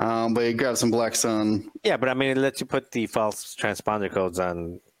 but you grab some Blackstone. Yeah, but I mean, it lets you put the false transponder codes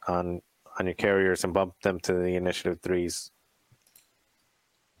on your carriers and bump them to the initiative 3s.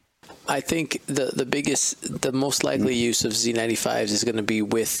 I think the most likely use of Z95s is going to be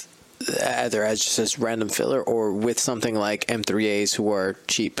with either as just as random filler or with something like M3As who are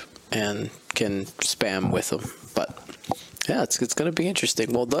cheap and can spam with them. But yeah, it's going to be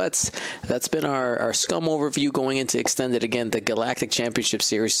interesting. Well, that's been our Scum overview going into Extended. Again, the Galactic Championship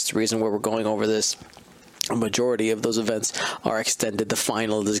Series is the reason why we're going over this. A majority of those events are extended. The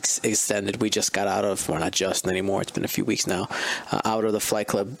final is extended. We just got out of, well, not just anymore. It's been a few weeks now, out of the Flight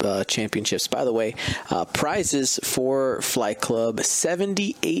Club championships. By the way, prizes for Flight Club,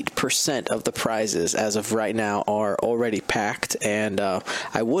 78% of the prizes as of right now are already packed. And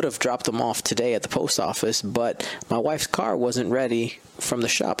I would have dropped them off today at the post office, but my wife's car wasn't ready from the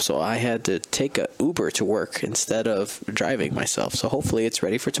shop, so I had to take an Uber to work instead of driving myself. So hopefully it's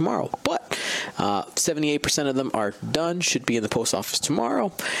ready for tomorrow. But 78% of them are done, should be in the post office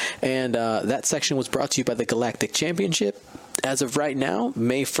tomorrow. And that section was brought to you by the Galactic Championship. As of right now,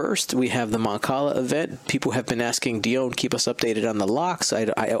 May 1st, we have the Moncala event. People have been asking Dion, keep us updated on the locks.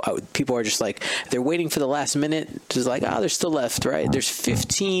 People are just like, they're waiting for the last minute. Just like, there's still left, right? There's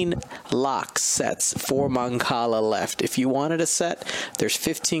 15 lock sets for Moncala left. If you wanted a set, there's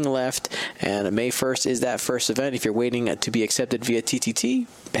 15 left. And May 1st is that first event. If you're waiting to be accepted via TTT,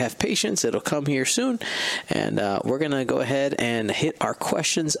 have patience. It'll come here soon. And we're going to go ahead and hit our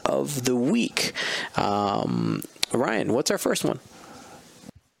questions of the week. Ryan, what's our first one?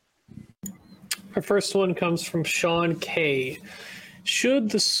 Our first one comes from Sean K.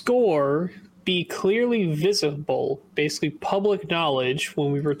 Should the score be clearly visible, basically public knowledge,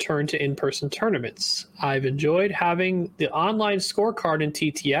 when we return to in-person tournaments? I've enjoyed having the online scorecard in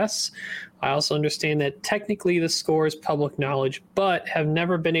TTS. I also understand that technically the score is public knowledge, but have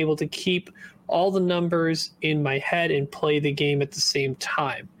never been able to keep all the numbers in my head and play the game at the same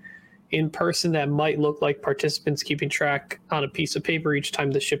time. In person, that might look like participants keeping track on a piece of paper each time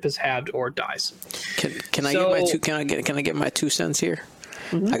the ship is halved or dies. Can I get my 2 cents here?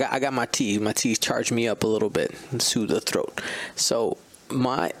 Mm-hmm. I got my tea. My tea charged me up a little bit and soothe the throat. So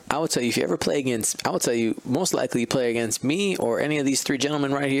I would tell you, if you ever play against, I would tell you most likely you play against me or any of these 3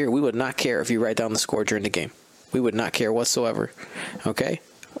 gentlemen right here. We would not care if you write down the score during the game. We would not care whatsoever. Okay,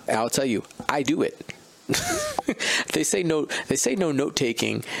 I'll tell you, I do it. They say no note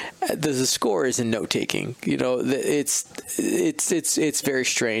taking. The score isn't note taking. You know, it's very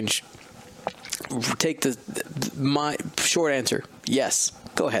strange. Take my short answer. Yes.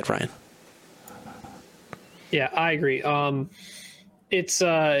 Go ahead, Ryan. Yeah, I agree.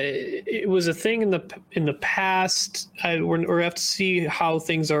 It was a thing in the past. We have to see how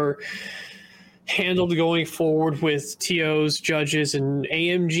things are handled going forward with TOs, judges, and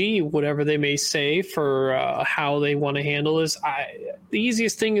AMG, whatever they may say for how they want to handle this. The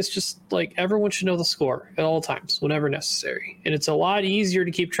easiest thing is just like everyone should know the score at all times, whenever necessary. And it's a lot easier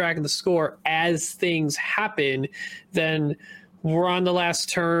to keep track of the score as things happen than we're on the last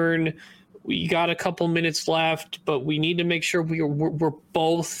turn. We got a couple minutes left, but we need to make sure we're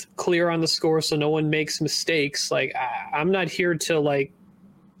both clear on the score so no one makes mistakes. Like I'm not here to like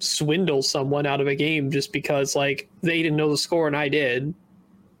swindle someone out of a game just because like they didn't know the score and I did.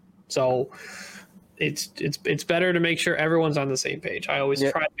 So it's better to make sure everyone's on the same page. I always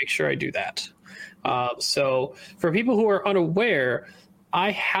try to make sure I do that. So for people who are unaware,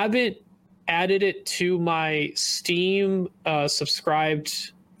 I haven't added it to my Steam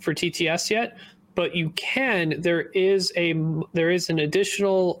subscribed for TTS yet, but you can. There is an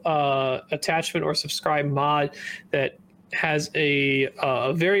additional attachment or subscribe mod that has a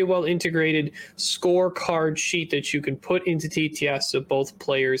very well integrated scorecard sheet that you can put into TTS so both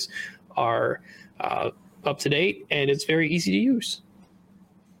players are up to date, and it's very easy to use.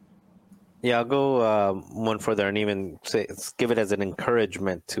 Yeah, I'll go one further and even give it as an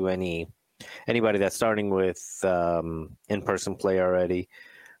encouragement to anybody that's starting with in-person play already.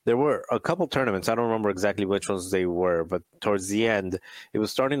 There were a couple tournaments. I don't remember exactly which ones they were, but towards the end, it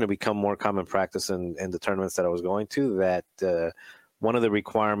was starting to become more common practice in the tournaments that I was going to that one of the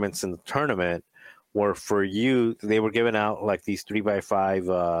requirements in the tournament were for you, they were giving out like these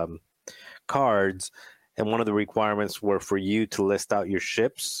 3x5 cards, and one of the requirements were for you to list out your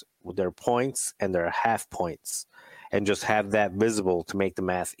ships with their points and their half points and just have that visible to make the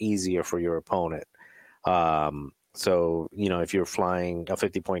math easier for your opponent. So, you know, if you're flying a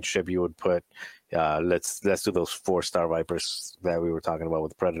 50-point ship, you would put, let's do those 4 Star Vipers that we were talking about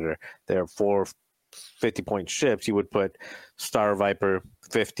with Predator. There are 4 50-point ships. You would put Star Viper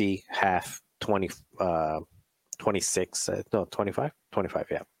 50, half 20 26. No, 25. 25.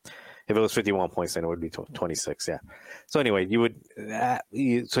 Yeah. If it was 51 points, then it would be 26. Yeah. So anyway, you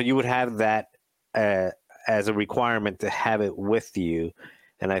would have that as a requirement to have it with you,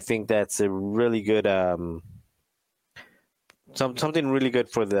 and I think that's a really good something really good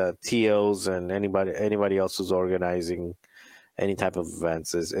for the TOs and anybody else who's organizing any type of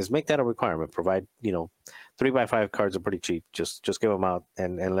events is make that a requirement. Provide 3x5 cards are pretty cheap. Just give them out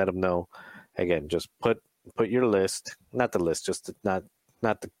and let them know. Again, just put your list, not the list, just not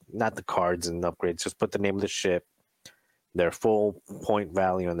the cards and upgrades. Just put the name of the ship, their full point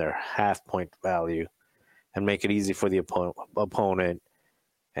value and their half point value, and make it easy for the opponent.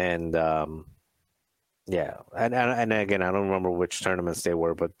 And yeah, and again, I don't remember which tournaments they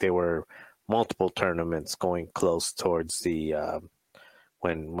were, but they were multiple tournaments going close towards the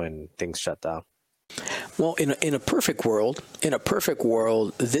when things shut down. Well, in a perfect world,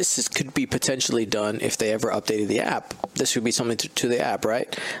 this could be potentially done if they ever updated the app. This would be something to the app,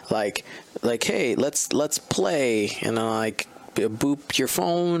 right? Like, hey, let's play, and boop your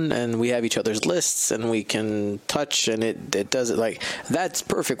phone, and we have each other's lists, and we can touch, and it does it. Like, that's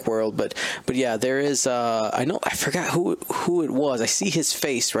perfect world. But yeah, there is. I forgot who it was. I see his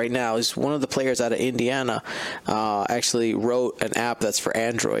face right now. Is one of the players out of Indiana actually wrote an app that's for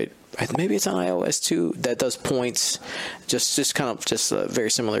Android. Maybe it's on iOS too, that does points, just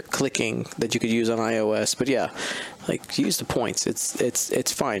very similar clicking that you could use on iOS. But yeah, like, use the points.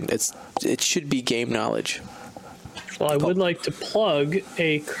 It's fine. It should be game knowledge. Well, I would like to plug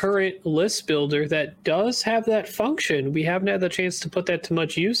a current list builder that does have that function. We haven't had the chance to put that to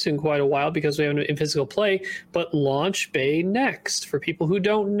much use in quite a while because we haven't in physical play, but Launch Bay Next. For people who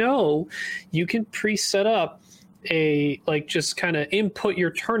don't know, you can pre-set up just kind of input your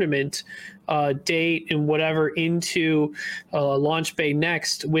tournament date and whatever into Launch Bay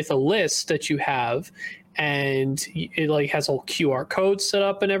Next with a list that you have, and it has all QR codes set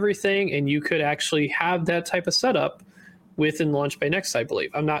up and everything, and you could actually have that type of setup within Launch Bay Next, I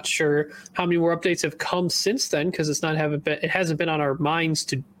believe. I'm not sure how many more updates have come since then because it hasn't been on our minds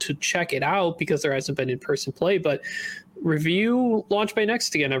to check it out because there hasn't been in-person play, but review Launch Bay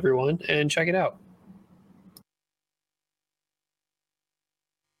Next again, everyone, and check it out.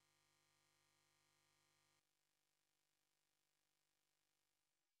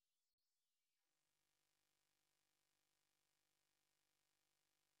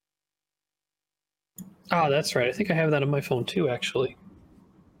 Oh, that's right. I think I have that on my phone too, actually.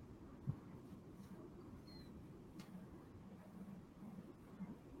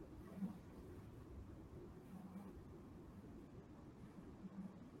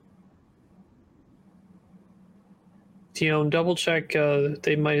 Dion, double check.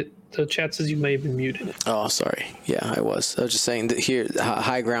 The chat says you may have been muted. Oh, sorry. Yeah, I was just saying that here,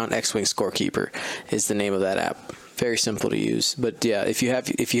 High Ground X-Wing Scorekeeper is the name of that app. Very simple to use, but yeah, if you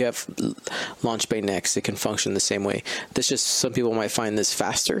have Launch Bay Next, it can function the same way. This just, some people might find this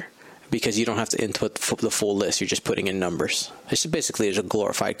faster because you don't have to input the full list. You're just putting in numbers. It's basically a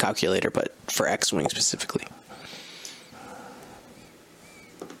glorified calculator, but for X-Wing specifically.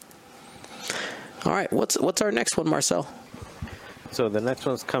 All right, what's our next one, Marcel? So the next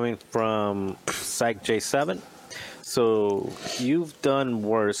one's coming from Psych J7. So you've done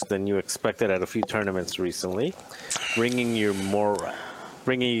worse than you expected at a few tournaments recently, bringing your morale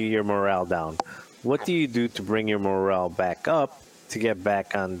down. What do you do to bring your morale back up to get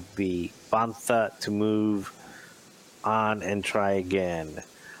back on the Bantha to move on and try again?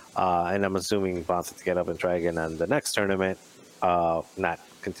 And I'm assuming Bantha to get up and try again on the next tournament, not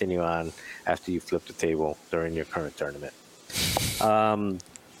continue on after you flip the table during your current tournament.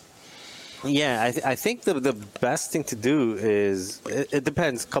 Yeah, I think the best thing to do is it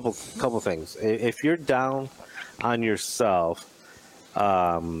depends. Couple things. If you're down on yourself,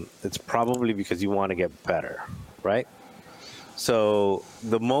 it's probably because you want to get better, right? So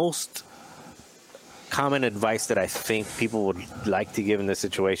the most common advice that I think people would like to give in this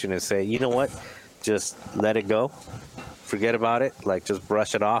situation is say, you know what, just let it go, forget about it, like just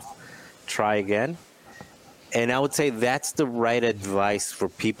brush it off, try again. And I would say that's the right advice for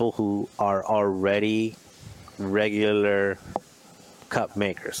people who are already regular cup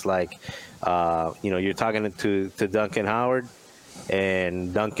makers. Like, you're talking to Duncan Howard,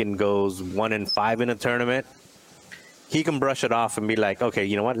 and Duncan goes 1-5 in a tournament. He can brush it off and be like, okay,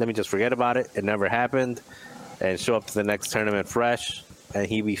 you know what? Let me just forget about it. It never happened, and show up to the next tournament fresh, and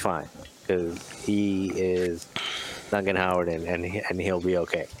he'll be fine because he is Duncan Howard, and he'll be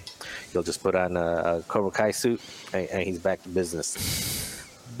okay. He'll just put on a Cobra Kai suit, and he's back to business.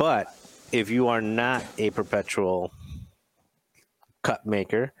 But if you are not a perpetual cut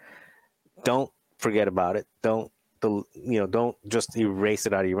maker, don't forget about it. Don't just erase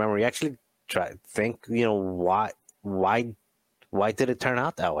it out of your memory. Actually try to think, why did it turn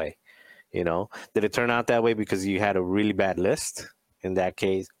out that way? Did it turn out that way because you had a really bad list in that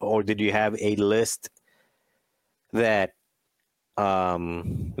case, or did you have a list that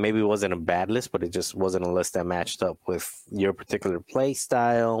maybe wasn't a bad list, but it just wasn't a list that matched up with your particular play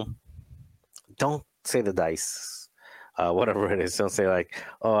style? Don't say the dice, whatever it is. Don't say like,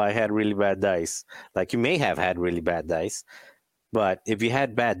 oh, I had really bad dice. Like, you may have had really bad dice, but if you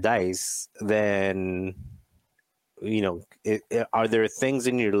had bad dice, then, are there things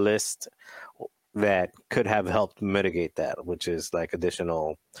in your list that could have helped mitigate that, which is like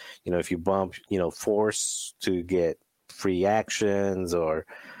additional, if you bump, force to get free actions, or,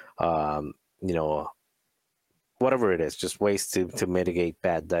 whatever it is, just ways to mitigate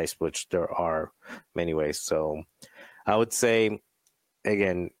bad dice, which there are many ways. So I would say,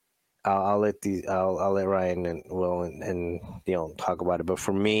 again, I'll let Ryan and Will and talk about it. But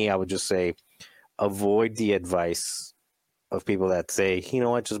for me, I would just say, avoid the advice of people that say, you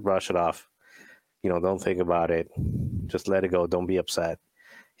know what, just brush it off. Don't think about it. Just let it go. Don't be upset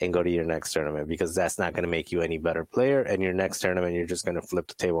and go to your next tournament, because that's not going to make you any better player. And your next tournament, you're just going to flip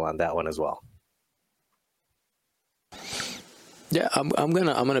the table on that one as well. Yeah, I'm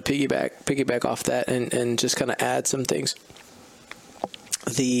gonna piggyback off that and just kind of add some things.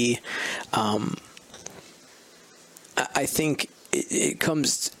 I think it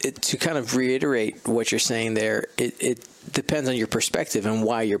comes to kind of reiterate what you're saying there. It depends on your perspective and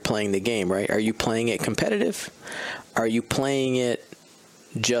why you're playing the game, right? Are you playing it competitive? Are you playing it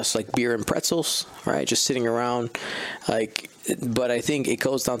just like beer and pretzels, right? Just sitting around, but I think it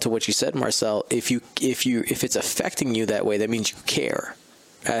goes down to what you said, Marcel. If it's affecting you that way, that means you care.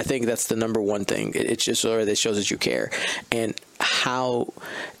 I think that's the number one thing. It just sort of that shows that you care, and how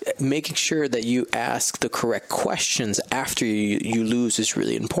making sure that you ask the correct questions after you lose is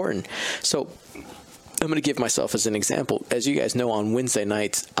really important. So I'm going to give myself as an example. As you guys know, on Wednesday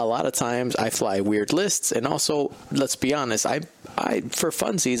nights, a lot of times I fly weird lists, and also, let's be honest, I for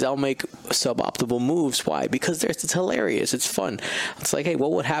funsies, I'll make suboptimal moves. Why? Because it's hilarious. It's fun. It's like, hey,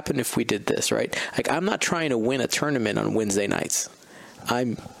 what would happen if we did this, right? Like, I'm not trying to win a tournament on Wednesday nights.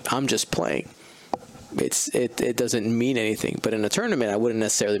 I'm just playing. It doesn't mean anything. But in a tournament, I wouldn't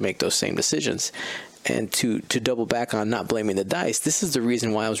necessarily make those same decisions. And to double back on not blaming the dice, this is the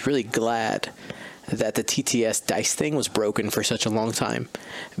reason why I was really glad that the TTS dice thing was broken for such a long time,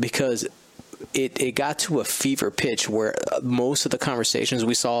 because it got to a fever pitch where most of the conversations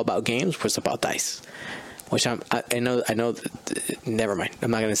we saw about games was about dice, which I know. Never mind.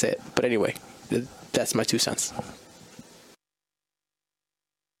 I'm not going to say it. But anyway, that's my 2 cents.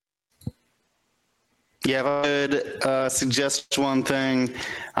 Yeah, if I could suggest one thing,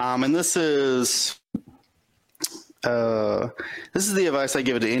 and this is the advice I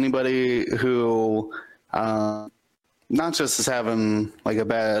give to anybody who not just is having like a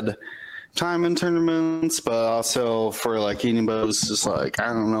bad time in tournaments, but also for like anybody who's just like,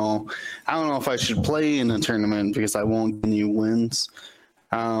 I don't know if I should play in a tournament because I won't get any wins.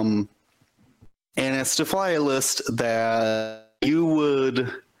 And it's to fly a list that you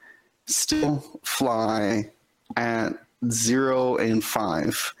would still fly at 0 and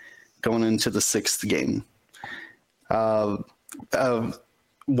 5 going into the 6th game.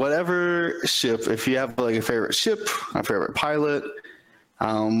 Whatever ship, if you have like a favorite ship, a favorite pilot,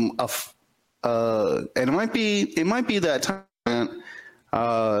 and it might be that time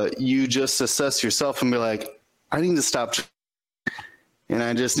you just assess yourself and be like, I need to stop and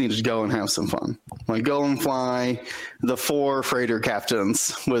I just need to go and have some fun. Like, go and fly the 4 freighter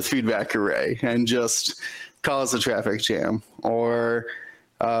captains with feedback array and just cause a traffic jam, or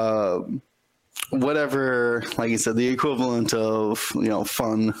whatever, like you said, the equivalent of,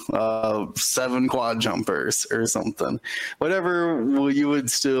 fun, 7 quad jumpers or something. Whatever you would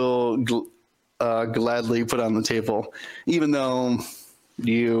still gladly put on the table, even though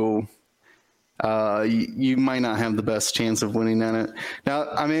you might not have the best chance of winning at it.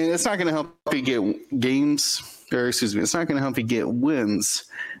 Now, I mean, it's not going to help you get games, or excuse me, it's not going to help you get wins,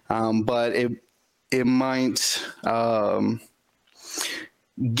 but it might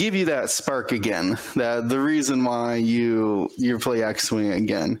give you that spark again, that the reason why you play X-Wing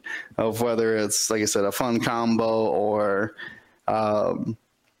again, of whether it's, like I said, a fun combo or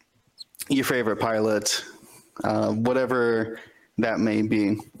your favorite pilot, whatever that may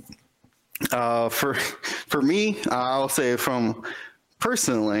be. For me, I'll say from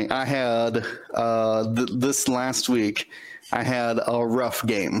personally, I had this last week, I had a rough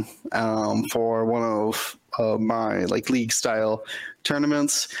game for one of my like league style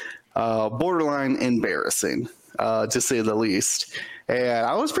tournaments. borderline embarrassing, to say the least. And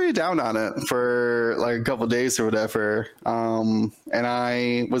I was pretty down on it for like a couple of days or whatever. And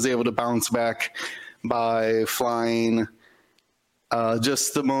I was able to bounce back by flying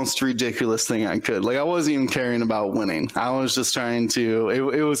just the most ridiculous thing I could. Like, I wasn't even caring about winning. I was just trying to,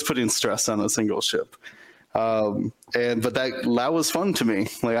 it was putting stress on a single ship. But that was fun to me.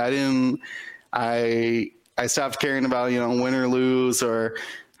 Like, I stopped caring about, win or lose or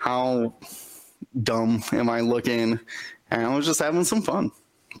how dumb am I looking. And I was just having some fun.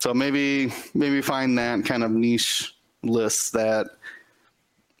 So maybe find that kind of niche list that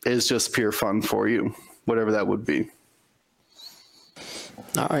is just pure fun for you, whatever that would be.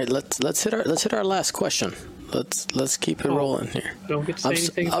 All right, let's hit our last question. Let's keep it rolling here. I don't get to say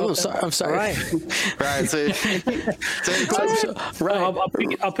anything. I'm sorry. Right. I'll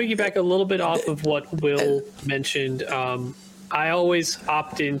piggyback a little bit off of what Will mentioned. I always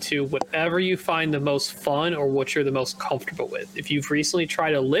opt into whatever you find the most fun or what you're the most comfortable with. If you've recently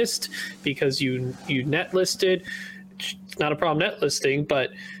tried a list because you net listed, it's not a problem net listing,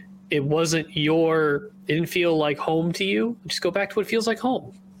 but it didn't feel like home to you, just go back to what feels like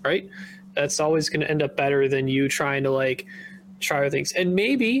home, right? That's always going to end up better than you trying to try other things. And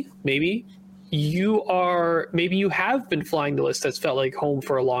maybe you have been flying the list that's felt like home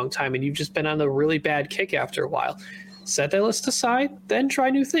for a long time and you've just been on a really bad kick after a while. Set that list aside, then try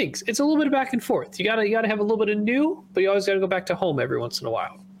new things. It's a little bit of back and forth. You gotta have a little bit of new, but you always gotta go back to home every once in a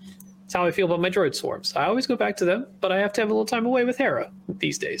while. That's how I feel about my droid swarms. I always go back to them, but I have to have a little time away with Hera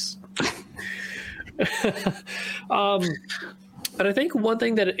these days. But I think one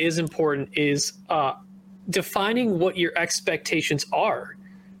thing that is important is defining what your expectations are.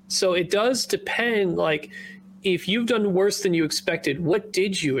 So it does depend, if you've done worse than you expected, what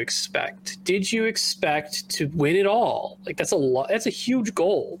did you expect? Did you expect to win it all? That's a lot. That's a huge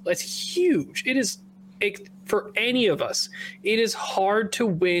goal. That's huge. For any of us, it is hard to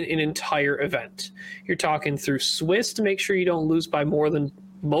win an entire event. You're talking through Swiss to make sure you don't lose by more than,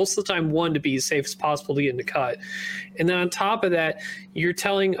 most of the time, one, to be as safe as possible to get into cut. And then on top of that, you're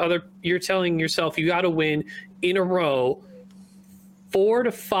telling yourself you got to win in a row 4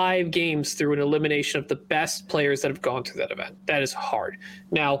 to 5 games through an elimination of the best players that have gone through that event. That is hard.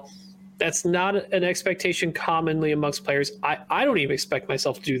 Now, that's not an expectation commonly amongst players. I don't even expect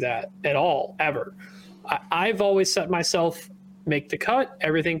myself to do that at all, ever. I've always set myself, make the cut,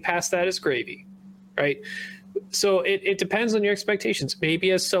 everything past that is gravy, right? So it depends on your expectations.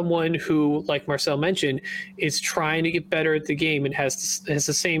 Maybe as someone who, like Marcel mentioned, is trying to get better at the game and has the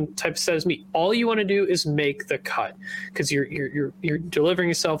same type of set as me, all you want to do is make the cut because you're delivering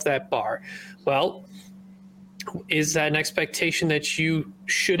yourself that bar. Well, is that an expectation that you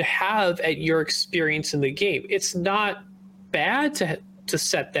should have at your experience in the game? It's not bad to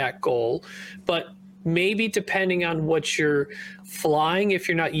set that goal, but maybe depending on what you're flying, if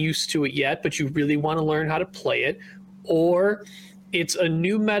you're not used to it yet, but you really want to learn how to play it, or it's a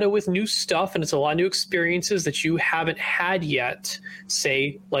new meta with new stuff and it's a lot of new experiences that you haven't had yet,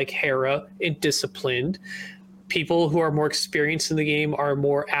 say like Hera and Disciplined. People who are more experienced in the game are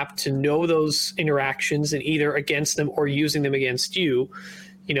more apt to know those interactions and either against them or using them against you.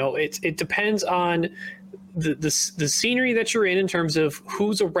 It depends on the scenery that you're in terms of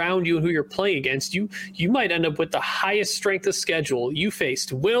who's around you and who you're playing against. You might end up with the highest strength of schedule. You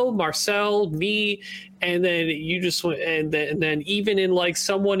faced Will, Marcel, me, and then then even in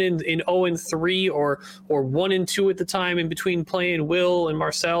someone in 0-3 or 1-2 at the time in between playing Will and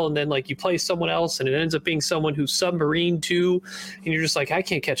Marcel, and then you play someone else and it ends up being someone who's submarine too, and you're just I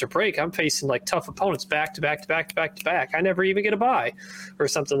can't catch a break. I'm facing tough opponents back to back to back to back to back. I never even get a bye or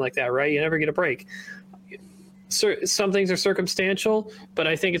something like that, right? You never get a break. Some things are circumstantial, but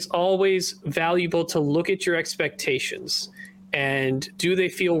I think it's always valuable to look at your expectations and do they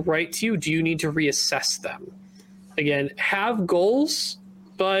feel right to you? Do you need to reassess them? Again, have goals,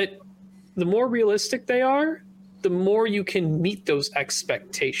 but the more realistic they are, the more you can meet those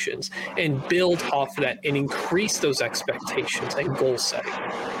expectations and build off of that and increase those expectations and goal setting.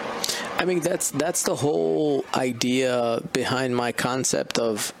 I mean, that's the whole idea behind my concept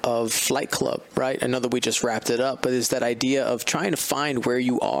of Flight Club, right? I know that we just wrapped it up, but it's that idea of trying to find where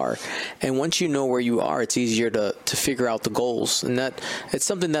you are. And once you know where you are, it's easier to figure out the goals. And that it's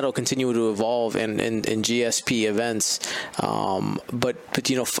something that'll continue to evolve in GSP events. But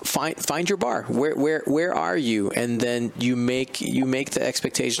find your bar. Where are you? And then you make the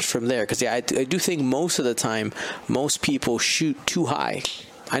expectations from there. Because I do think most of the time, most people shoot too high.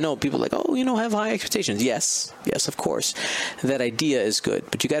 I know people have high expectations. Yes, of course. That idea is good,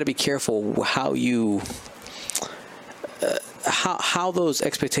 but you got to be careful how you how those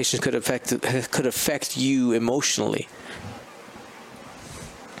expectations could affect you emotionally.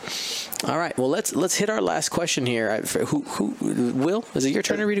 All right. Well, let's hit our last question here. Who Will? Is it your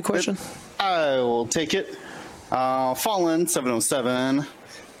turn to read a question? I will take it. Fallen 707,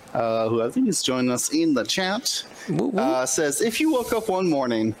 who I think is joining us in the chat, says, if you woke up one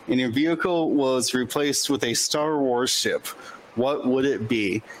morning and your vehicle was replaced with a Star Wars ship, what would it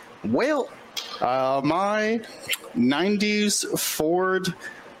be? Well, my 90s Ford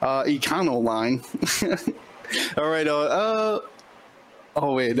Econoline. All right.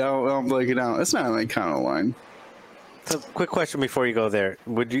 Oh, wait. No, I'm blanking out. It's not an Econoline. So, quick question before you go there.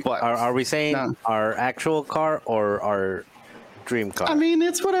 Would you are we saying our actual car or our dream car? I mean,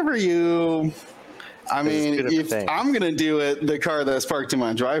 it's whatever you... I mean, if I'm going to do it, the car that's parked in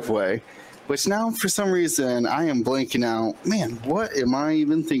my driveway, which now, for some reason, I am blanking out. Man, what am I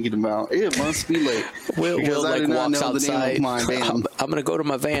even thinking about? It must be late. Will I like do not walks know outside. the name of my van. I'm going to go to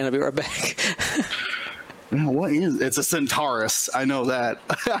my van. I'll be right back. What is it? It's a Centaurus. I know that.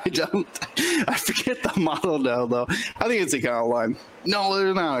 I forget the model now, though. I think it's Econoline. No,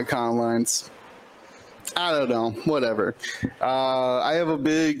 they're not Econolines. I don't know. Whatever. I have a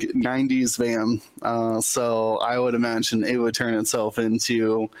big 90s van, so I would imagine it would turn itself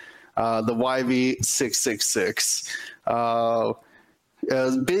into the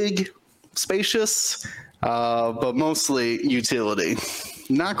YV666. Big, spacious, but mostly utility.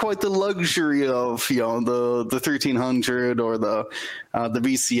 Not quite the luxury of the 1300 or the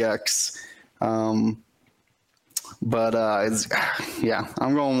VCX, but I'm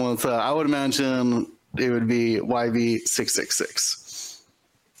going with. I would imagine it would be YV666.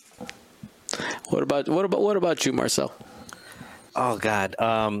 What about you, Marcel? Oh God.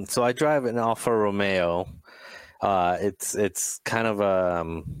 So I drive an Alfa Romeo. It's kind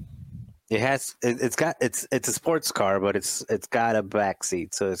of it's a sports car, but it's got a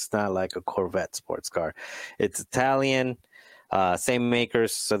backseat, so it's not like a Corvette sports car. It's Italian, same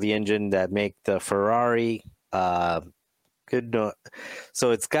makers, so the engine that make the Ferrari. So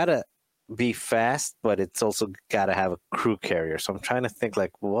it's gotta be fast, but it's also gotta have a crew carrier. So I'm trying to think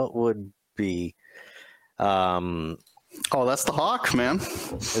like what would be. Oh, that's the Hawk, man.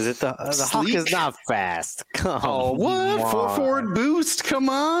 Is it the Hawk? Is not fast. What? Ford Boost? Come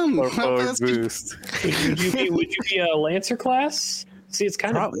on. Ford Boost. Would you be a Lancer class? See, it's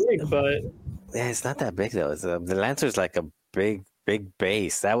kind of big, but yeah, it's not that big though. The Lancer's like a big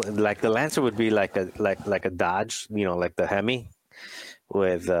base. Like the Lancer would be like a Dodge, like the Hemi,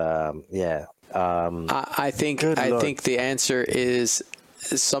 with I think the answer is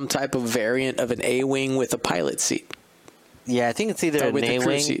some type of variant of an A-wing with a pilot seat. Yeah, I think it's either an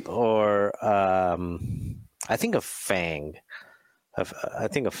A-wing or I think a Fang. I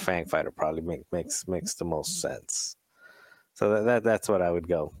think a Fang fighter probably makes the most sense. So that's what I would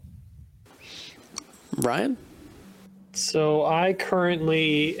go. Ryan? So I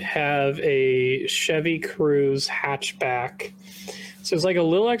currently have a Chevy Cruze hatchback. So it's like a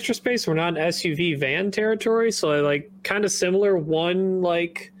little extra space. We're not in SUV van territory, so I like kind of similar one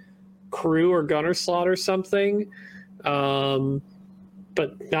like crew or gunner slot or something.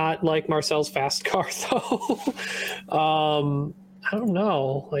 But not like Marcel's fast car though. I don't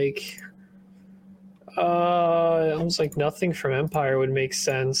know. Like, almost like nothing from Empire would make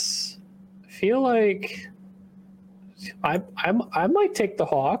sense. I feel like I might take the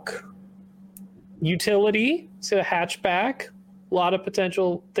Hawk. Utility, it's a hatchback. A lot of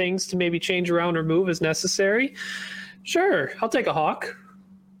potential things to maybe change around or move as necessary. Sure, I'll take a Hawk.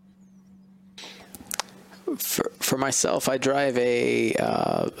 For myself, I drive a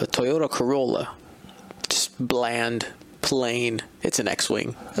Toyota Corolla. Just bland, plain. It's an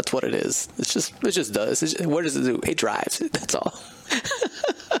X-Wing. That's what it is. It just does. What does it do? It drives. That's all.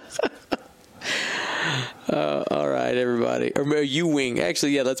 All right, everybody. Or U-Wing.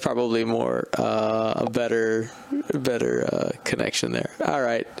 Actually, yeah, that's probably more a better connection there. All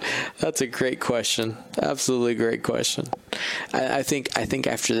right, that's a great question. Absolutely great question. I think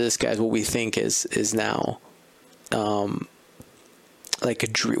after this, guys, what we think is now, like a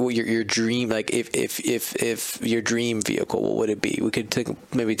dream. Well, your dream. Like if your dream vehicle, what would it be? We could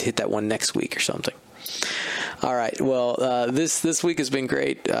maybe hit that one next week or something. All right. Well, this week has been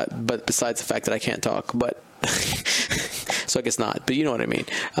great, but besides the fact that I can't talk, but so I guess not. But you know what I mean.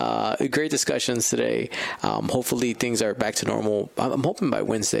 Great discussions today. Hopefully things are back to normal. I'm hoping by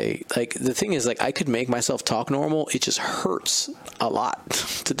Wednesday. Like the thing is, like I could make myself talk normal. It just hurts a lot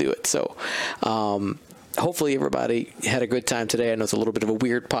to do it. So. Hopefully everybody had a good time today. I know it's a little bit of a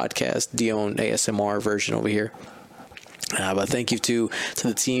weird podcast, Dion ASMR version over here. But thank you to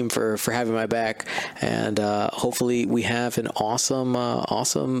the team for having my back, and hopefully we have an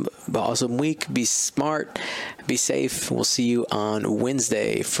awesome week. Be smart, be safe. We'll see you on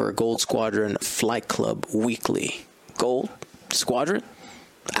Wednesday for Gold Squadron Flight Club Weekly. Gold Squadron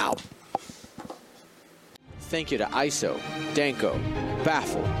out. Thank you to ISO, Danko,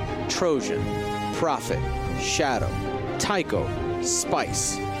 Baffle, Trojan, Prophet, Shadow, Tycho,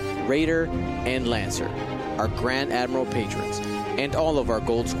 Spice, Raider, and Lancer, our Grand Admiral patrons, and all of our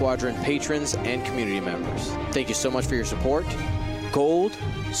Gold Squadron patrons and community members. Thank you so much for your support. Gold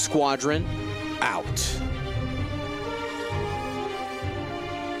Squadron out.